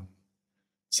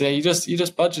 So yeah, you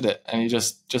just budget it, and you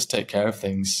just take care of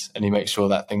things, and you make sure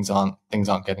that things aren't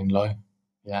getting low.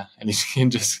 Yeah, and you can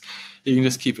just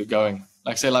keep it going.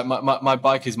 Like, say, like my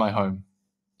bike is my home,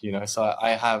 so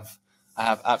I have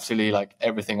absolutely like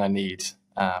everything I need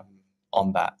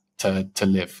on that to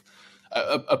live.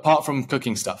 Apart from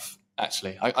cooking stuff,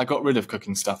 actually, I got rid of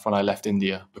cooking stuff when I left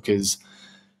India, because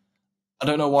I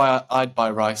don't know why I'd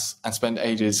buy rice and spend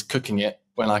ages cooking it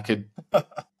when I could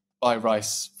buy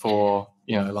rice for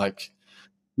like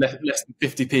less than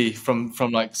 50p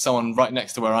from like someone right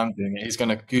next to where I'm doing it.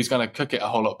 Who's gonna cook it a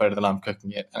whole lot better than I'm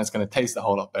cooking it, and it's gonna taste a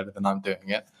whole lot better than I'm doing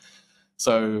it.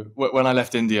 So when I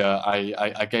left India,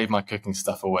 I gave my cooking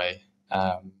stuff away,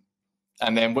 and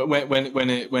then when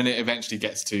it eventually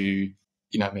gets to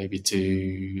maybe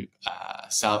to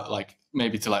south, like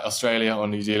maybe to like Australia or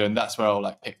New Zealand, that's where I'll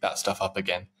like pick that stuff up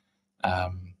again,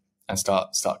 and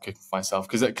start cooking for myself,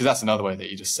 because that's another way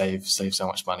that you just save so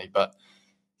much money. But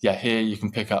yeah, here you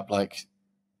can pick up like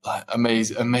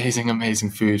amazing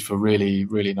food for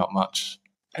really not much.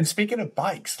 And speaking of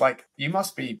bikes, like, you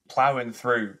must be plowing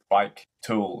through bike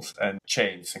tools and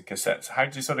chains and cassettes. How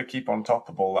do you sort of keep on top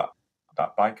of all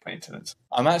that bike maintenance?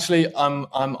 I'm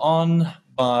on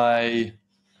I'm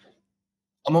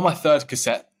on my third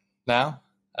cassette now.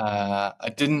 I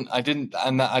didn't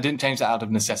change that out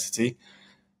of necessity.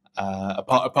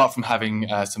 Apart from having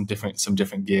some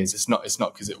different gears, it's not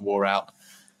because it wore out.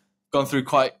 Gone through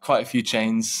quite a few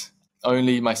chains.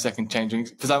 Only my second changing,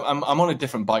 because I'm on a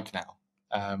different bike now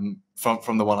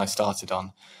from the one I started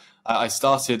on. I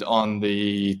started on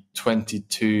the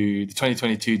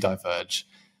 2022 Diverge,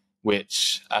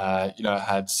 which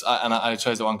had, and I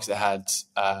chose the one because it had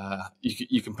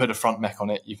you can put a front mech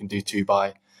on it. You can do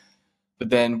 2x. But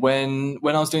then when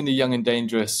I was doing the Young and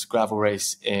Dangerous gravel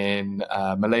race in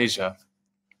Malaysia,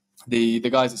 the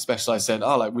guys at Specialized said,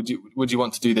 "Oh, like would you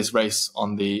want to do this race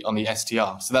on the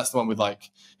STR?" So that's the one with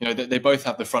they both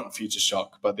have the front future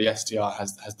shock, but the STR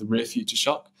has the rear future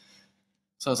shock.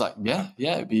 So I was like, yeah,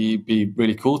 it'd be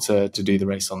really cool to do the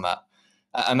race on that.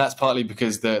 And that's partly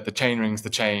because the chain rings, the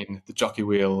chain, the jockey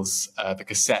wheels, the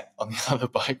cassette on the other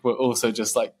bike were also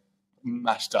just like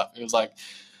mashed up. It was like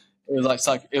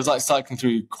cycling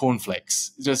through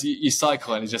cornflakes. Just you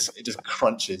cycle and it just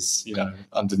crunches,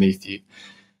 underneath you.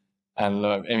 And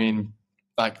I mean,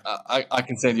 like I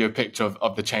can send you a picture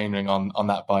of the chainring on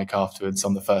that bike afterwards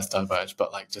on the first Diverge,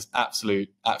 but like just absolute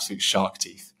shark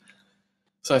teeth.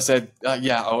 So I said,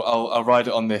 I'll ride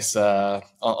it on this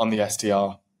on the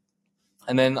STR.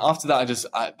 And then after that,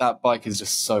 that bike is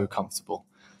just so comfortable,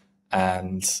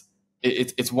 and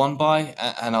it's one by,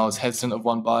 and I was hesitant of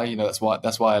one by.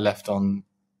 That's why I left on.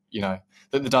 The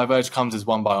Diverge comes as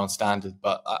one by on standard,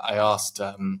 but I asked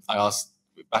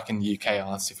back in the UK. I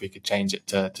asked if we could change it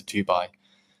to 2x.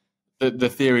 The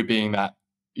theory being that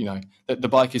that the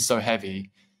bike is so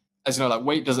heavy, as you know, like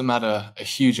weight doesn't matter a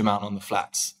huge amount on the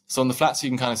flats. So on the flats you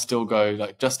can kind of still go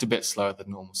like just a bit slower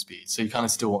than normal speed. So you kind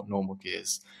of still want normal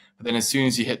gears. But then as soon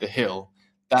as you hit the hill,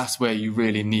 that's where you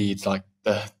really need like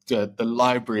the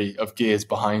library of gears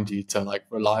behind you to like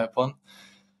rely upon.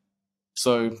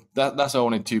 So that's what I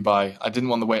wanted 2x. I didn't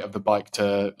want the weight of the bike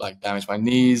to like damage my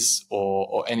knees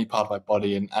or any part of my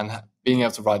body, and being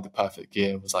able to ride the perfect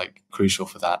gear was like crucial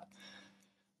for that.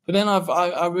 But then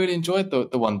I really enjoyed the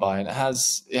 1x, and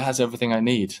it has everything I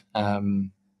need.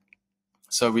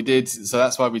 So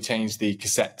that's why we changed the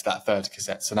cassette to that third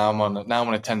cassette. So now I'm on a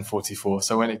 1044.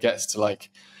 So when it gets to like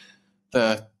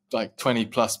the like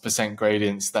 20+%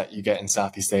 gradients that you get in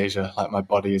Southeast Asia, like my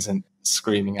body isn't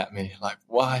screaming at me like,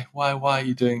 why are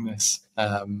you doing this?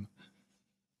 And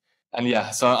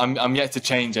yeah, so I'm yet to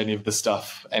change any of the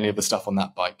stuff on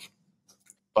that bike.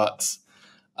 But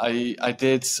I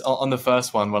did on the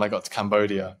first one when I got to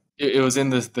Cambodia. It was in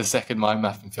the second mind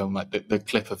mapping film, like the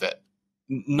clip of it.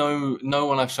 No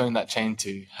one I've shown that chain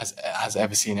to has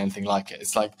ever seen anything like it.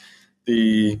 It's like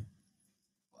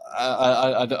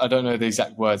I don't know the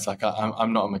exact words. Like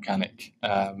I'm not a mechanic,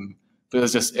 but it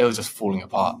was just falling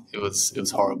apart. It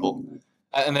was horrible.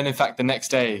 And then in fact the next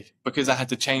day, because I had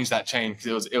to change that chain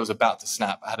because it was about to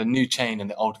snap, I had a new chain in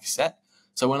the old cassette.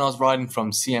 So when I was riding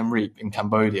from Siem Reap in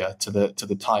Cambodia to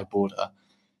the Thai border,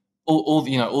 all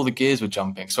the gears were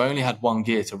jumping. So I only had one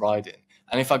gear to ride in.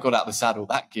 And if I got out the saddle,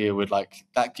 that gear would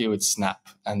snap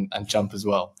and jump as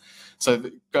well. So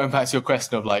going back to your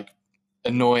question of like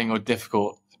annoying or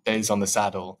difficult days on the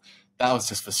saddle, that was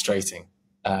just frustrating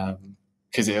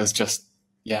because it was just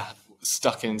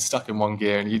stuck in one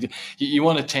gear, and you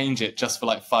want to change it just for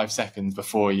like 5 seconds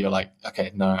before you're like,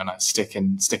 okay, no, and I stick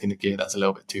in the gear that's a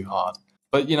little bit too hard.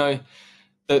 But the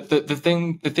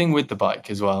thing with the bike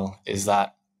as well is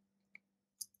that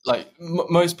like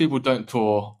most people don't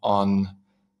tour on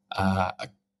a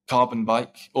carbon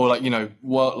bike, or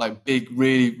like big,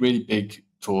 really, really big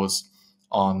tours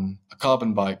on a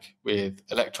carbon bike with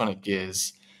electronic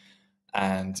gears.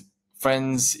 And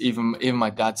friends, even my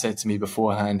dad said to me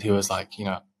beforehand, he was like,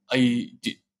 do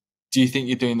you think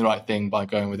you're doing the right thing by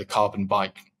going with a carbon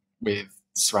bike with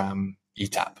SRAM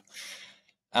ETAP?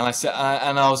 And I said,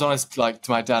 and I was honest, like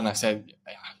to my dad, and I said,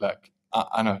 look,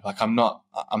 I know, like I'm not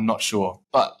sure,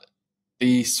 but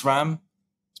the SRAM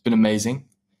has been amazing.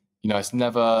 It's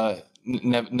never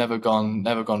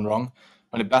gone wrong.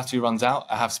 When the battery runs out,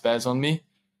 I have spares on me.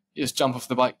 You just jump off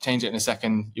the bike, change it in a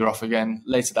second, you're off again.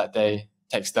 Later that day,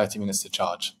 takes 30 minutes to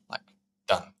charge. Like,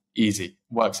 done. Easy.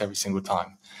 Works every single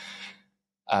time.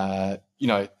 The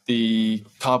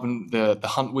carbon, the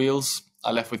Hunt wheels,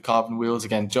 I left with carbon wheels.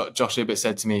 Again, Josh Ibbett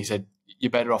said to me, he said,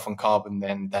 you're better off on carbon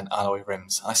than alloy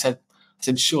rims. I said,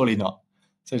 surely not.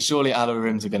 So surely alloy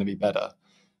rims are going to be better.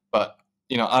 But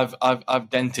I've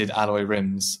dented alloy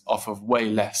rims off of way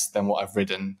less than what I've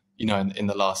ridden, in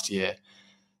the last year.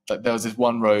 Like there was this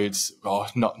one road,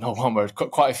 not one road,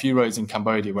 quite a few roads in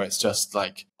Cambodia where it's just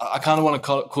like, I kind of want to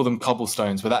call them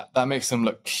cobblestones, but that makes them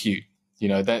look cute. You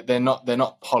know, they're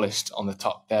not polished on the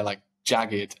top. They're like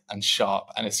jagged and sharp,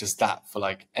 and it's just that for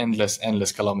like endless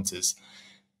kilometers.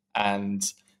 And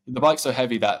the bike's so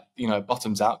heavy that, you know, it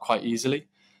bottoms out quite easily.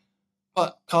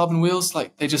 But carbon wheels,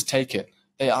 like, they just take it.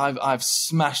 I've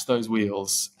smashed those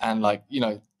wheels, and, like, you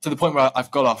know, to the point where I've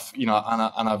got off, you know,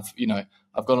 and I've, you know,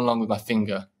 I've gone along with my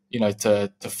finger, you know, to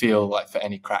feel like for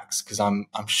any cracks, because I'm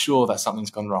sure that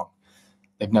something's gone wrong.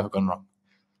 They've never gone wrong.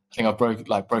 I think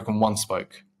I've broken one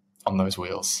spoke on those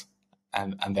wheels,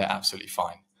 and they're absolutely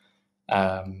fine.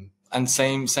 And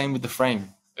same with the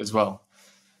frame as well.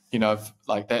 You know,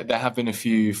 like there have been a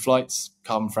few flights,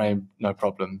 carbon frame, no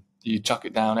problem. You chuck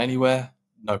it down anywhere,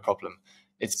 no problem.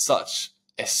 It's such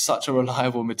a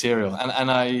reliable material, and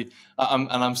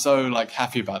I'm so like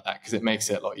happy about that, because it makes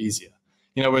it a lot easier.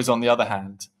 You know, whereas on the other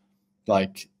hand,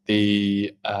 like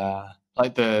the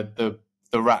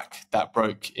rack that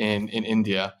broke in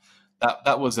India,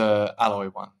 that was a alloy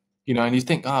one. You know, and you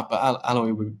think, but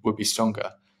alloy would be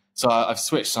stronger. So I've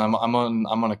switched, and I'm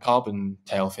on a carbon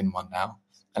tail fin one now,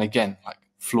 and again, like,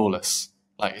 flawless.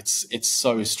 Like, it's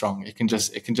so strong. It can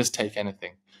just take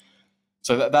anything.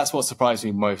 So that's what surprised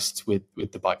me most with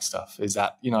the bike stuff, is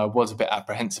that, you know, I was a bit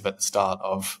apprehensive at the start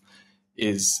of,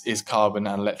 is carbon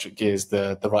and electric gears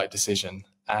the right decision?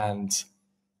 And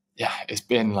yeah, it's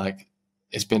been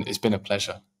a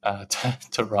pleasure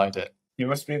to ride it. You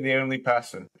must be the only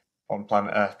person on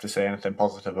planet Earth to say anything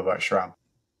positive about SRAM,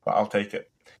 but I'll take it.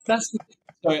 That's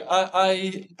sorry.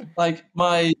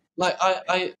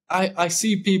 I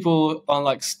see people on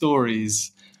like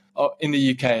stories in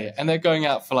the UK, and they're going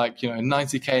out for like, you know,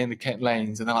 90k in the Kent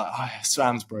lanes, and they're like, oh,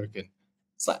 SRAM's broken.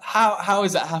 It's like, how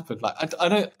has that happened? Like, I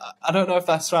don't know if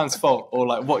that's SRAM's fault, or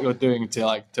like what you're doing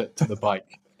to the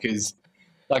bike, because,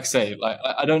 like I say, like,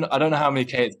 I don't know how many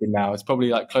k it's been now. It's probably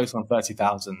like close on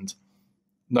 30,000.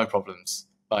 No problems.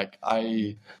 Like,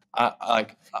 I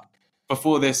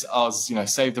before this, I was, you know,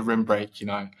 save the rim brake, you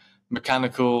know,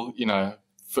 mechanical, you know,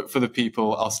 for the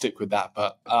people, I'll stick with that.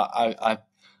 But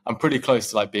I'm pretty close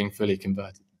to like being fully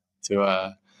converted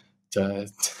to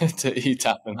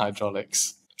ETAP and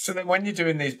hydraulics. So then, when you're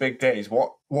doing these big days,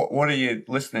 what are you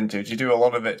listening to? Do you do a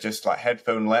lot of it just like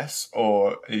headphone less,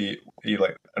 or are you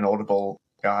like an Audible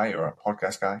guy or a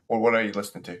podcast guy, or what are you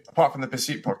listening to apart from the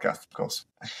Pursuit podcast, of course?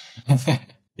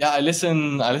 Yeah, I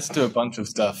listen to a bunch of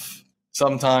stuff.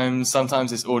 Sometimes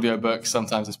it's audiobooks,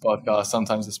 sometimes it's podcasts,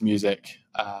 sometimes it's music.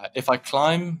 If I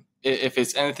climb, if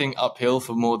it's anything uphill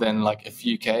for more than like a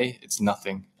few K, it's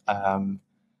nothing. I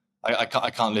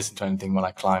can't listen to anything when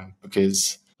I climb,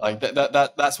 because like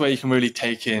that's where you can really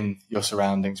take in your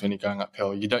surroundings when you're going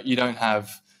uphill. You don't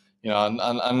have, you know,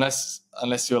 unless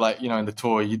you're like, you know, in the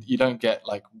tour, you don't get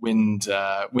like wind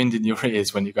in your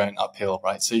ears when you're going uphill,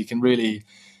 right? So you can really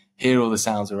hear all the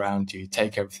sounds around you,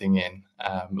 take everything in,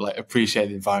 like appreciate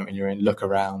the environment you're in, look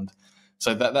around.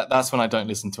 So that's when I don't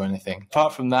listen to anything.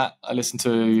 Apart from that, I listen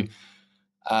to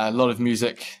a lot of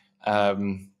music.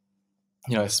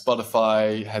 You know,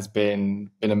 Spotify has been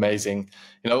amazing.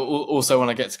 You know, also when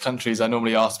I get to countries, I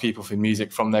normally ask people for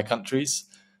music from their countries,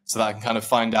 so that I can kind of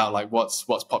find out like what's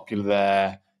popular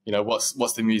there. You know, what's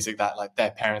the music that like their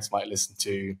parents might listen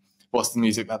to. What's the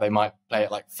music that they might play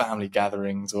at like family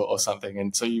gatherings or something.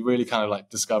 And so you really kind of like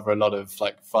discover a lot of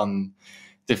like fun,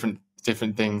 different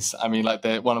things. I mean, like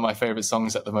one of my favorite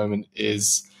songs at the moment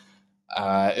is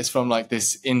it's from like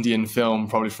this Indian film,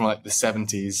 probably from like the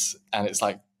 70s. And it's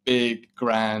like big,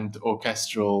 grand,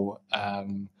 orchestral,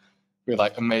 with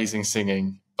like amazing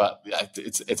singing. But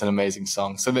it's an amazing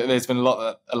song. So there's been a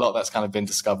lot that's kind of been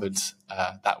discovered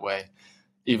that way.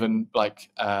 Even like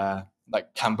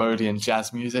Cambodian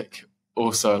jazz music,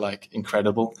 also like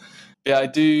incredible. Yeah, I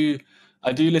do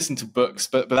listen to books,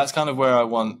 but that's kind of where I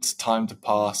want time to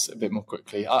pass a bit more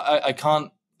quickly. I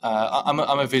can't. I'm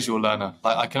a visual learner.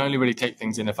 Like, I can only really take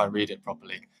things in if I read it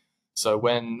properly. So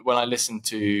when I listen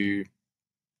to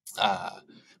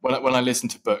when I listen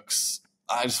to books,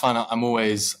 I just find out I'm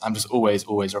just always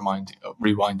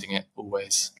rewinding it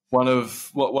always. One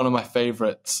of my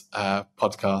favorite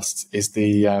podcasts is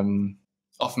the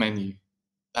Off Menu.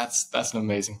 That's an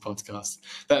amazing podcast.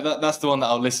 That's the one that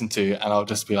I'll listen to, and I'll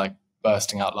just be like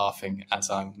bursting out laughing as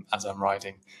I'm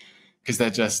riding, because they're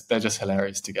just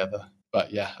hilarious together.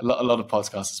 But yeah, a lot of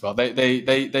podcasts as well.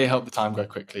 They help the time go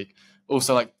quickly.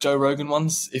 Also, like Joe Rogan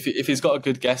ones, if he's got a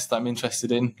good guest that I'm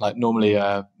interested in, like normally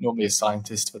a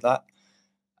scientist for that,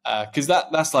 because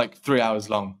that's like 3 hours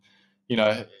long. You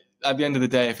know, at the end of the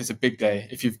day, if it's a big day,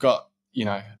 if you've got, you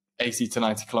know, 80 to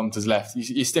 90 kilometers left,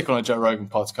 you stick on a Joe Rogan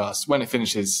podcast. When it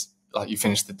finishes, like, you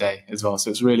finish the day as well.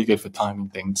 So it's really good for timing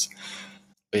things.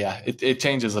 But yeah, it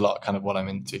changes a lot kind of what I'm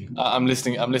into. I'm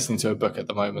listening to a book at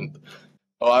the moment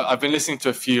Well, I've been listening to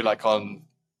a few like on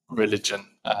religion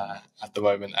at the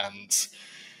moment, and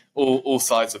all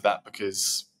sides of that,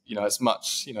 because it's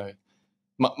much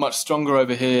much stronger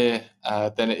over here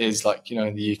than it is like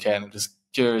in the UK, and I'm just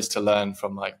curious to learn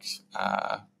from like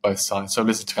both sides. So I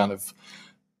listen to kind of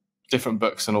different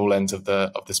books on all ends of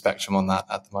the spectrum on that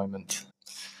at the moment.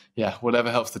 Yeah,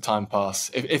 whatever helps the time pass.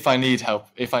 If I need help,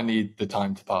 if I need the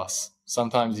time to pass,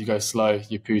 sometimes you go slow,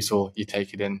 you poosle, you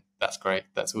take it in. That's great.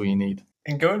 That's all you need.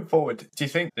 And going forward, do you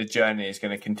think the journey is going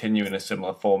to continue in a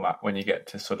similar format when you get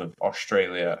to sort of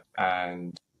Australia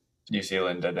and New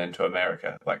Zealand and then to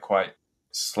America? Like quite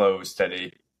slow,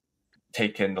 steady,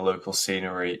 take in the local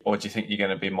scenery? Or do you think you're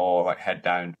going to be more like head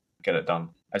down, get it done,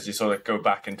 as you sort of go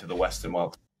back into the Western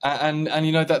world? And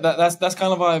that's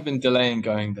kind of why I've been delaying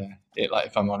going there. Like,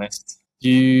 if I'm honest,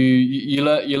 you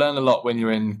learn a lot when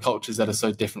you're in cultures that are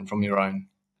so different from your own,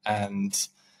 and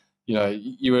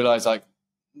you realize like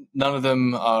none of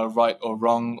them are right or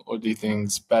wrong or do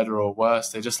things better or worse.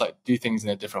 They just like do things in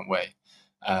a different way,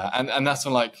 and that's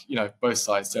on like both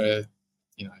sides. There are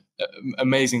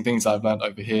amazing things I've learned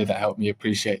over here that help me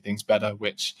appreciate things better,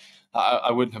 which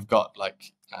I wouldn't have got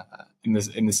like in this.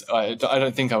 I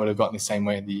don't think I would have gotten the same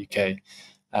way in the UK.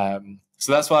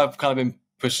 So that's why I've kind of been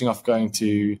pushing off going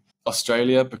to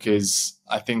Australia, because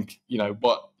I think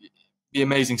what the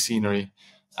amazing scenery,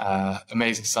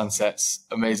 amazing sunsets,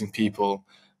 amazing people,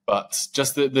 but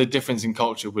just the difference in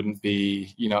culture wouldn't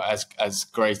be as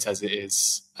great as it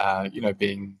is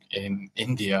being in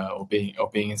India or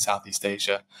being in Southeast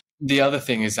Asia. The other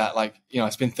thing is that like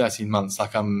it's been 13 months.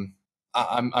 Like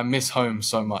I miss home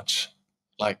so much,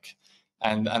 like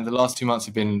and the last 2 months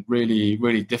have been really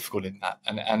really difficult in that.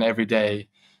 And every day,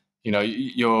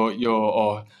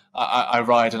 I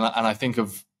ride and I think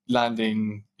of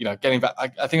landing, getting back.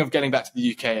 I think of getting back to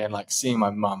the UK and like seeing my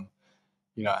mum,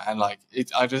 and like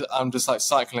I'm just like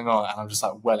cycling on and I'm just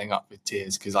like welling up with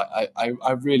tears because I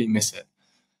really miss it.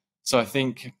 So I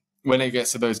think when it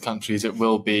gets to those countries, it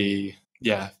will be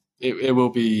it will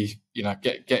be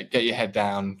get your head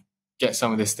down, get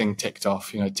some of this thing ticked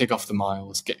off, tick off the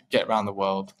miles, get around the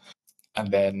world,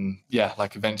 and then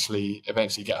like eventually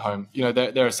get home.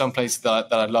 There are some places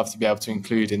that I'd love to be able to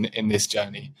include in this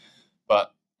journey,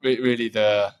 but really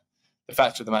the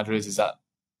fact of the matter is that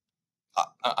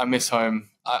I miss home.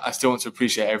 I still want to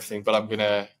appreciate everything, but I'm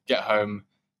gonna get home,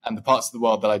 and the parts of the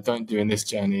world that I don't do in this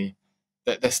journey,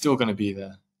 that they're still going to be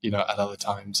there. At other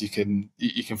times you can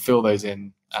fill those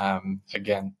in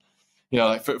again.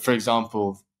 Like for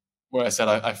example, where I said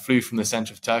I flew from the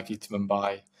center of Turkey to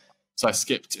Mumbai, so I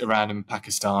skipped Iran and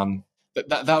Pakistan.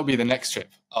 That will be the next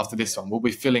trip after this one. We'll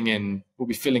be filling in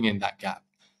that gap.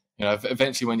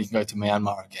 Eventually when you can go to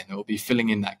Myanmar again, it will be filling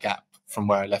in that gap from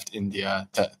where I left India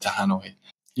to Hanoi.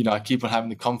 I keep on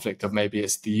having the conflict of maybe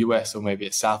it's the US or maybe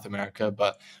it's South America,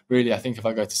 but really I think if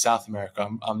I go to South America,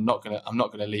 I'm not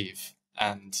gonna leave.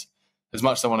 And as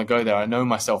much as I want to go there, I know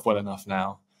myself well enough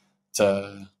now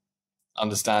to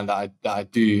understand that I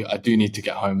do need to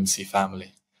get home and see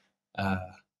family.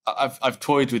 I've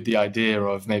toyed with the idea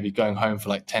of maybe going home for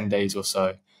like 10 days or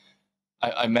so.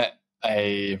 I met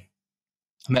a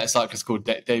cyclist called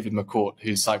David McCourt,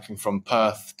 who's cycling from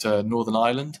Perth to Northern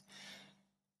Ireland.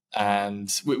 And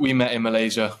we met in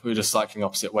Malaysia. We were just cycling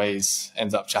opposite ways,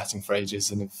 ended up chatting for ages,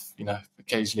 and have,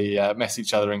 occasionally mess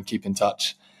each other and keep in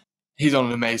touch. He's on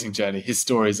an amazing journey. His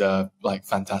stories are like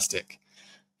fantastic.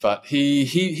 But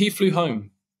he flew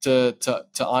home to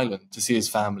Ireland to see his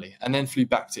family, and then flew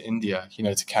back to India,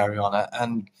 to carry on.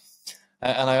 And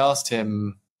I asked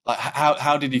him like,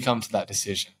 how did he come to that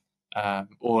decision?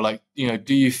 Or like,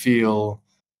 do you feel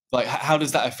like, how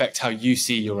does that affect how you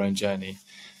see your own journey?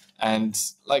 And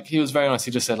like, he was very honest.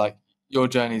 He just said like, your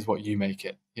journey is what you make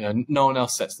it. No one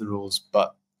else sets the rules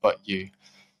but you.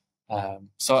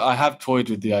 So I have toyed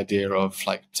with the idea of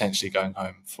like potentially going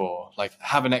home for like,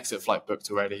 have an exit flight booked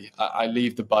already. I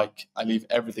leave the bike, I leave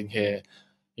everything here.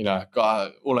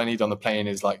 All I need on the plane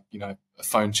is like, a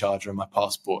phone charger and my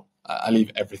passport. I leave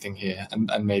everything here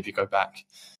and maybe go back.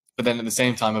 But then at the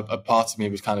same time, a part of me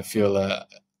would kind of feel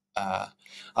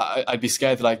I'd be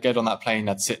scared that I'd get on that plane,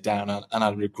 I'd sit down and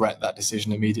I'd regret that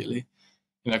decision immediately.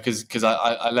 Because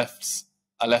I left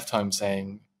home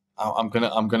saying, I'm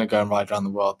gonna go and ride around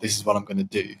the world. This is what I'm gonna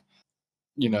do.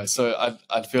 So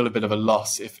I'd feel a bit of a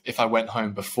loss if I went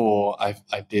home before I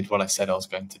did what I said I was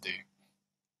going to do.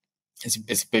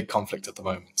 It's a big conflict at the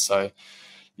moment. So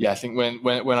I think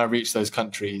when I reach those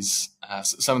countries,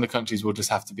 some of the countries will just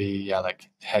have to be like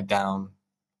head down,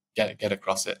 get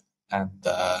across it, and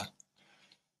kind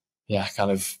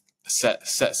of set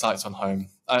sights on home.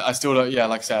 I still don't.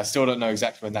 Like I say, I still don't know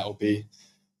exactly when that will be.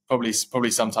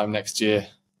 probably sometime next year.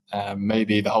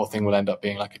 Maybe the whole thing will end up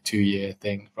being like a 2-year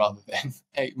thing rather than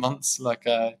 8 months, like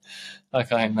I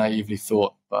naively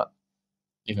thought. But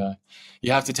you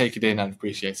have to take it in and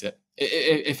appreciate it.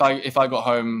 If I got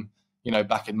home,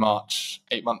 back in March,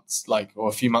 8 months, or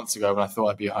a few months ago when I thought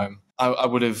I'd be home, I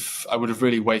would have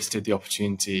really wasted the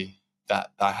opportunity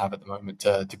that I have at the moment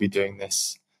to be doing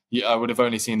this. I would have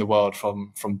only seen the world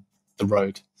from the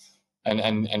road,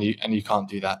 and you can't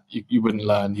do that. You wouldn't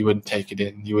learn, you wouldn't take it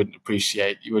in, you wouldn't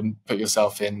appreciate, you wouldn't put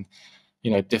yourself in,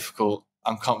 difficult,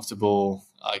 uncomfortable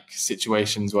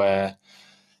situations where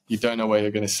you don't know where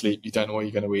you're going to sleep, you don't know what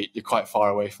you're going to eat, you're quite far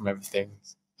away from everything.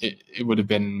 It would have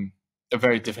been a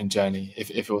very different journey if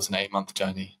it was an 8-month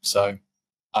journey. So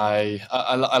I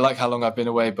like how long I've been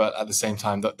away, but at the same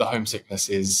time, the homesickness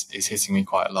is hitting me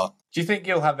quite a lot. Do you think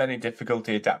you'll have any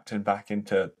difficulty adapting back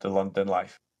into the London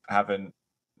life, having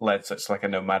led such a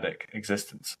nomadic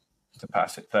existence to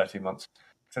pass it 30 months?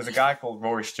 There's a guy called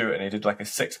Rory Stewart, and he did a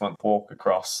 6-month walk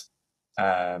across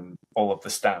all of the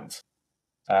stands.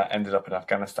 Ended up in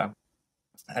Afghanistan,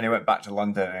 and he went back to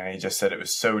London, and he just said it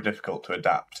was so difficult to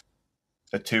adapt.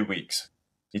 For 2 weeks,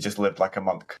 he just lived like a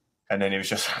monk, and then he was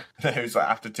just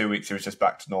after 2 weeks he was just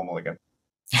back to normal again.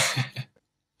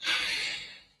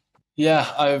 Yeah,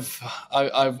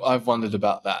 I've wondered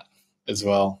about that as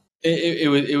well.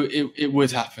 It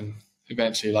would happen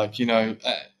eventually.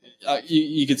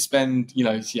 You could spend,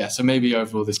 so maybe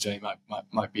overall this journey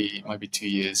might be 2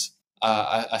 years.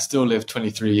 I still live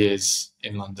 23 years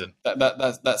in London.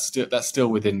 That's still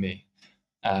within me.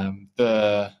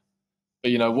 But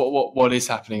what is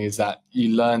happening is that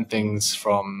you learn things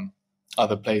from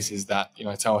other places that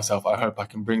I tell myself, I hope I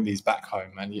can bring these back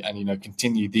home and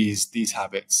continue these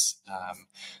habits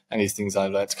and these things I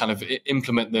learned, to kind of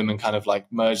implement them and kind of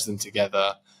merge them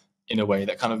together in a way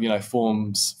that kind of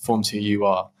forms who you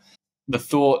are. The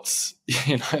thought,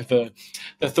 the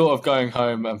thought of going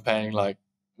home and paying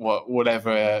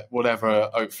whatever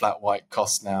oat flat white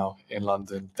costs now in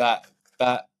London, that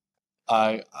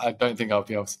I don't think I'll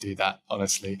be able to do that,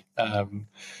 honestly.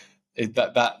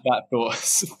 That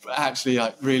thought actually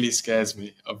really scares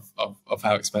me of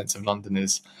how expensive London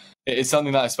is. It's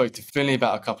something that I spoke to Finley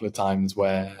about a couple of times,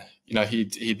 where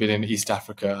he'd been in East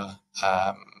Africa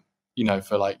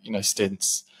for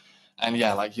stints, and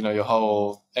your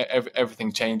whole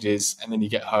everything changes, and then you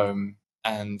get home,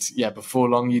 and before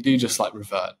long you do just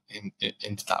revert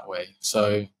into that way.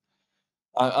 So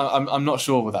I'm not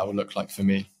sure what that would look like for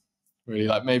me, really.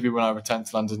 Maybe when I return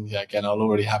to London, again, I'll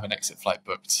already have an exit flight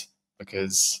booked,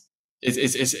 because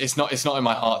it's not in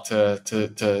my heart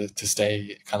to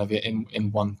stay kind of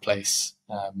in one place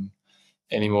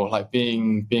anymore.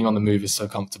 Being on the move is so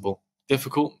comfortable,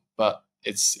 difficult, but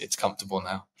it's comfortable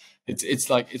now.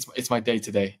 It's my day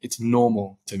to day. It's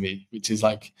normal to me, which is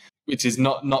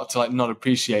not to not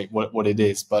appreciate what it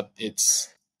is, but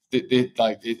it's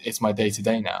my day to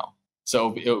day now.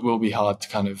 So it will be hard to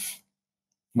kind of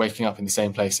waking up in the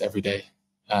same place every day,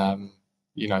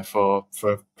 for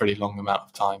a pretty long amount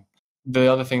of time.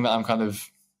 The other thing that I'm kind of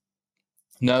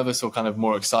nervous or kind of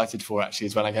more excited for, actually,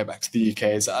 is when I go back to the UK.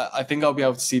 Is I think I'll be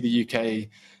able to see the UK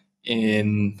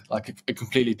in a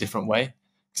completely different way,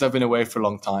 because I've been away for a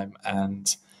long time,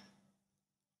 and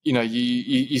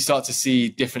you start to see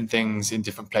different things in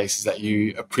different places that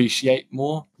you appreciate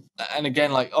more. And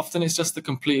again, often it's just the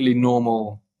completely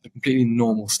normal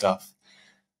stuff.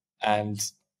 And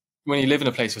when you live in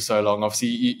a place for so long, obviously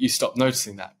you stop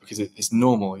noticing that, because it's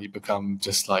normal. You become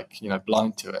just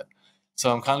blind to it.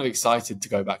 So I'm kind of excited to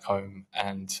go back home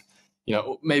and,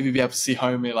 maybe be able to see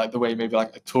home the way maybe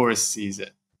a tourist sees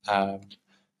it, and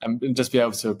just be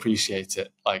able to appreciate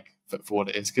it for what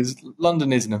it is. Because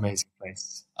London is an amazing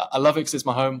place. I love it because it's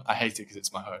my home. I hate it because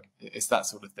it's my home. It's that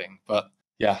sort of thing. But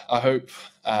yeah, I hope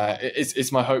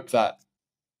it's my hope that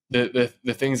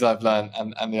the things I've learned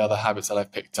and the other habits that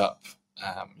I've picked up,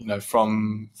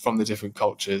 from the different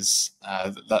cultures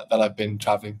that I've been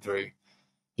traveling through,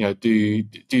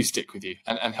 do stick with you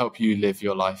and help you live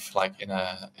your life in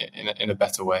a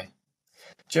better way.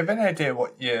 Do you have any idea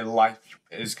what your life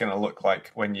is going to look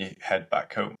like when you head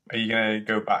back home? Are you going to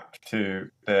go back to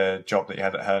the job that you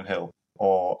had at Herne Hill,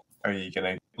 or are you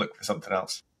going to look for something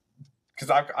else? Because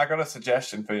I got a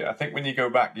suggestion for you. I think when you go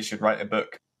back, you should write a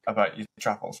book about your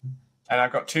travels. And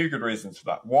I've got two good reasons for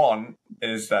that. One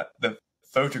is that the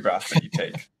photographs that you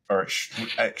take are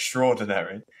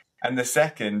extraordinary. And the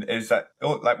second is that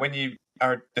when you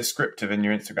are descriptive in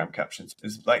your Instagram captions,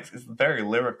 it's very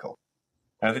lyrical.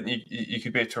 And I think you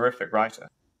could be a terrific writer.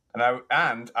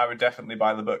 And I would definitely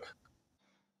buy the book.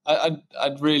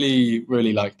 I'd really,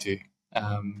 really like to.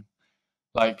 I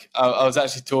was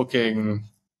actually talking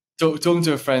talking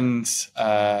to a friend.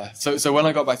 So when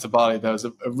I got back to Bali, there was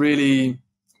a really,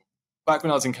 back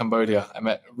when I was in Cambodia, I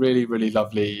met a really, really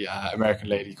lovely American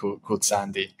lady called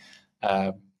Sandy.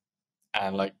 And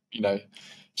like,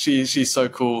 she's so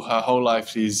cool. Her whole life,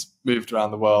 she's moved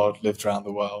around the world, lived around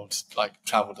the world, like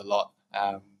traveled a lot.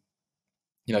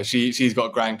 She's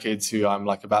got grandkids who I'm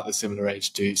like about the similar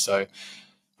age to. So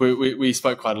we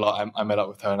spoke quite a lot. I met up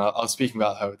with her, and I was speaking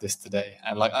about her with this today.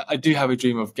 And like, I do have a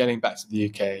dream of getting back to the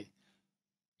UK,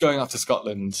 going up to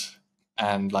Scotland,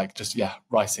 and like just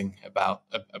writing about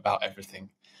everything.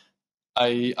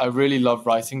 I really love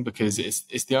writing because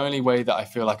it's the only way that I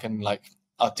feel I can like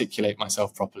articulate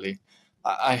myself properly.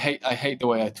 I hate the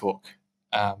way I talk,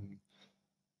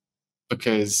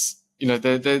 because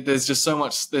there's just so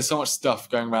much stuff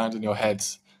going around in your head,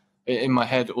 in my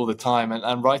head all the time,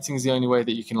 and writing is the only way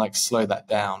that you can like slow that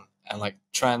down and like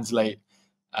translate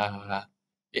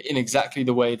in exactly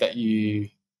the way that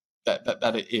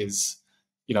that it is,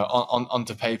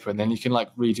 onto paper, and then you can like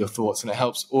read your thoughts, and it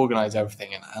helps organize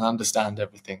everything and understand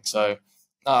everything. So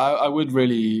I would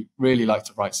really, really like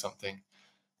to write something,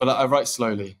 but I write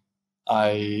slowly.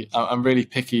 I'm really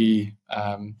picky.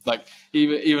 Like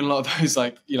even a lot of those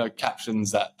like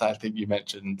captions that I think you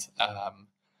mentioned.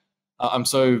 I'm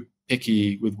so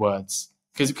picky with words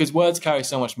because words carry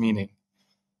so much meaning,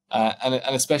 and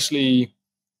especially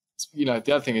the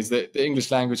other thing is that the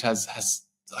English language has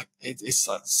like it's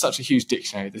such a huge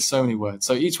dictionary. There's so many words,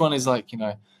 so each one is like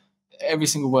every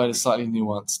single word is slightly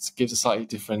nuanced, gives a slightly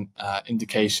different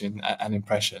indication and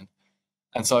impression.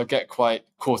 And so I get quite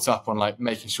caught up on like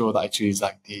making sure that I choose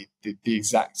like the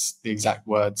exact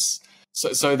words,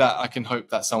 so that I can hope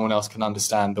that someone else can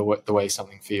understand the way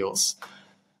something feels.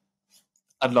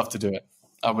 I'd love to do it.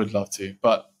 I would love to,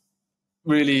 but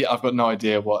really, I've got no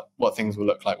idea what things will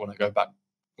look like when I go back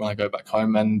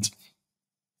home, and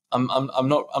I'm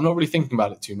not really thinking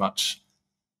about it too much.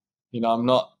 I'm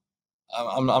not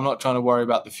trying to worry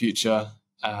about the future,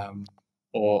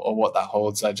 or what that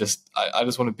holds. I just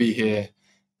want to be here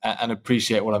and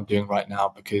appreciate what I'm doing right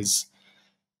now, because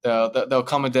there'll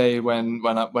come a day when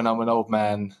I'm an old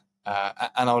man,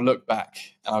 and I'll look back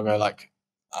and I'll go like,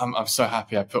 I'm so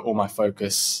happy I put all my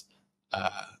focus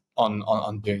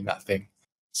on doing that thing.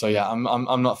 So yeah,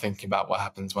 I'm not thinking about what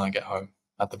happens when I get home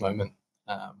at the moment,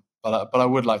 but I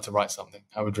would like to write something.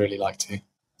 I would really like to.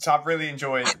 So I've really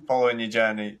enjoyed following your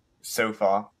journey so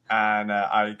far, and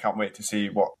I can't wait to see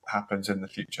what happens in the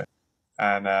future.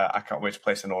 And I can't wait to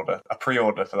place a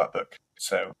pre-order for that book.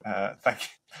 So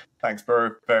thanks,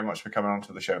 Boru, very much for coming on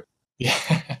to the show. Yeah,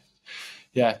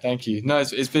 yeah, thank you. No,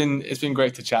 it's been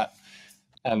great to chat,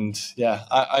 and yeah,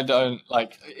 I don't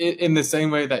like in the same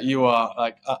way that you are.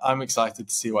 Like I'm excited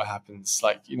to see what happens.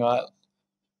 Like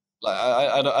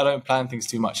I don't plan things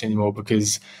too much anymore,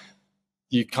 because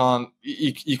you can't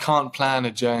plan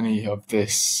a journey of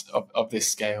this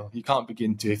scale. You can't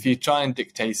begin to. If you try and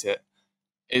dictate it,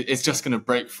 it's just going to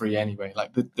break free anyway.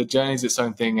 Like the journey is its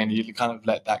own thing, and you kind of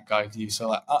let that guide you. So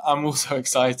like, I'm also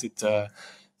excited to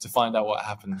find out what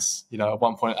happens. At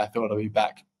one point I thought I'd be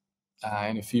back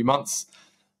in a few months,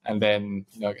 and then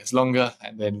it gets longer,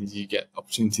 and then you get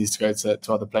opportunities to go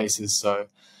to other places. So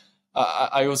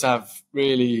I also have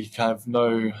really kind of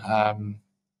no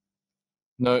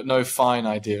fine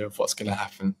idea of what's going to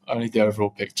happen, only the overall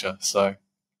picture. So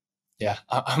yeah,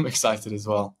 I'm excited as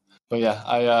well. But yeah,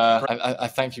 I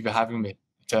thank you for having me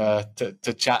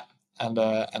to chat and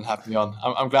have me on.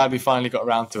 I'm glad we finally got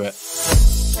around to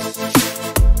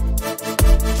it.